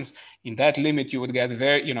interactions. In that limit, you would get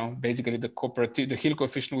very, basically the Hill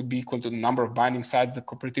coefficient would be equal to the number of binding sites. The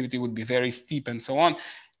cooperativity would be very steep and so on.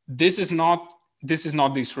 This is not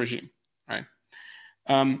this regime, right?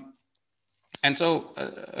 And so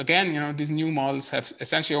again, these new models have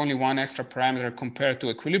essentially only one extra parameter compared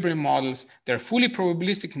to equilibrium models. They're fully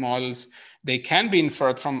probabilistic models. They can be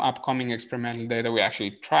inferred from upcoming experimental data. We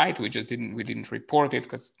actually tried, we didn't report it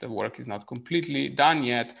because the work is not completely done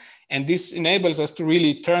yet. And this enables us to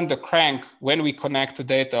really turn the crank when we connect to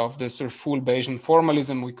data of the sort of full Bayesian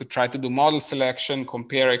formalism. We could try to do model selection,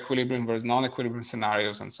 compare equilibrium versus non-equilibrium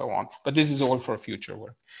scenarios, and so on. But this is all for future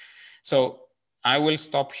work. So I will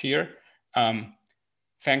stop here.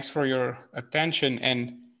 Thanks for your attention.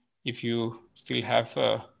 And if you still have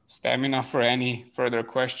stamina for any further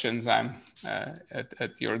questions, I'm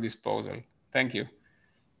at your disposal. Thank you.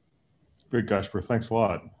 Great, Gašper. Thanks a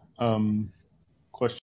lot. Question.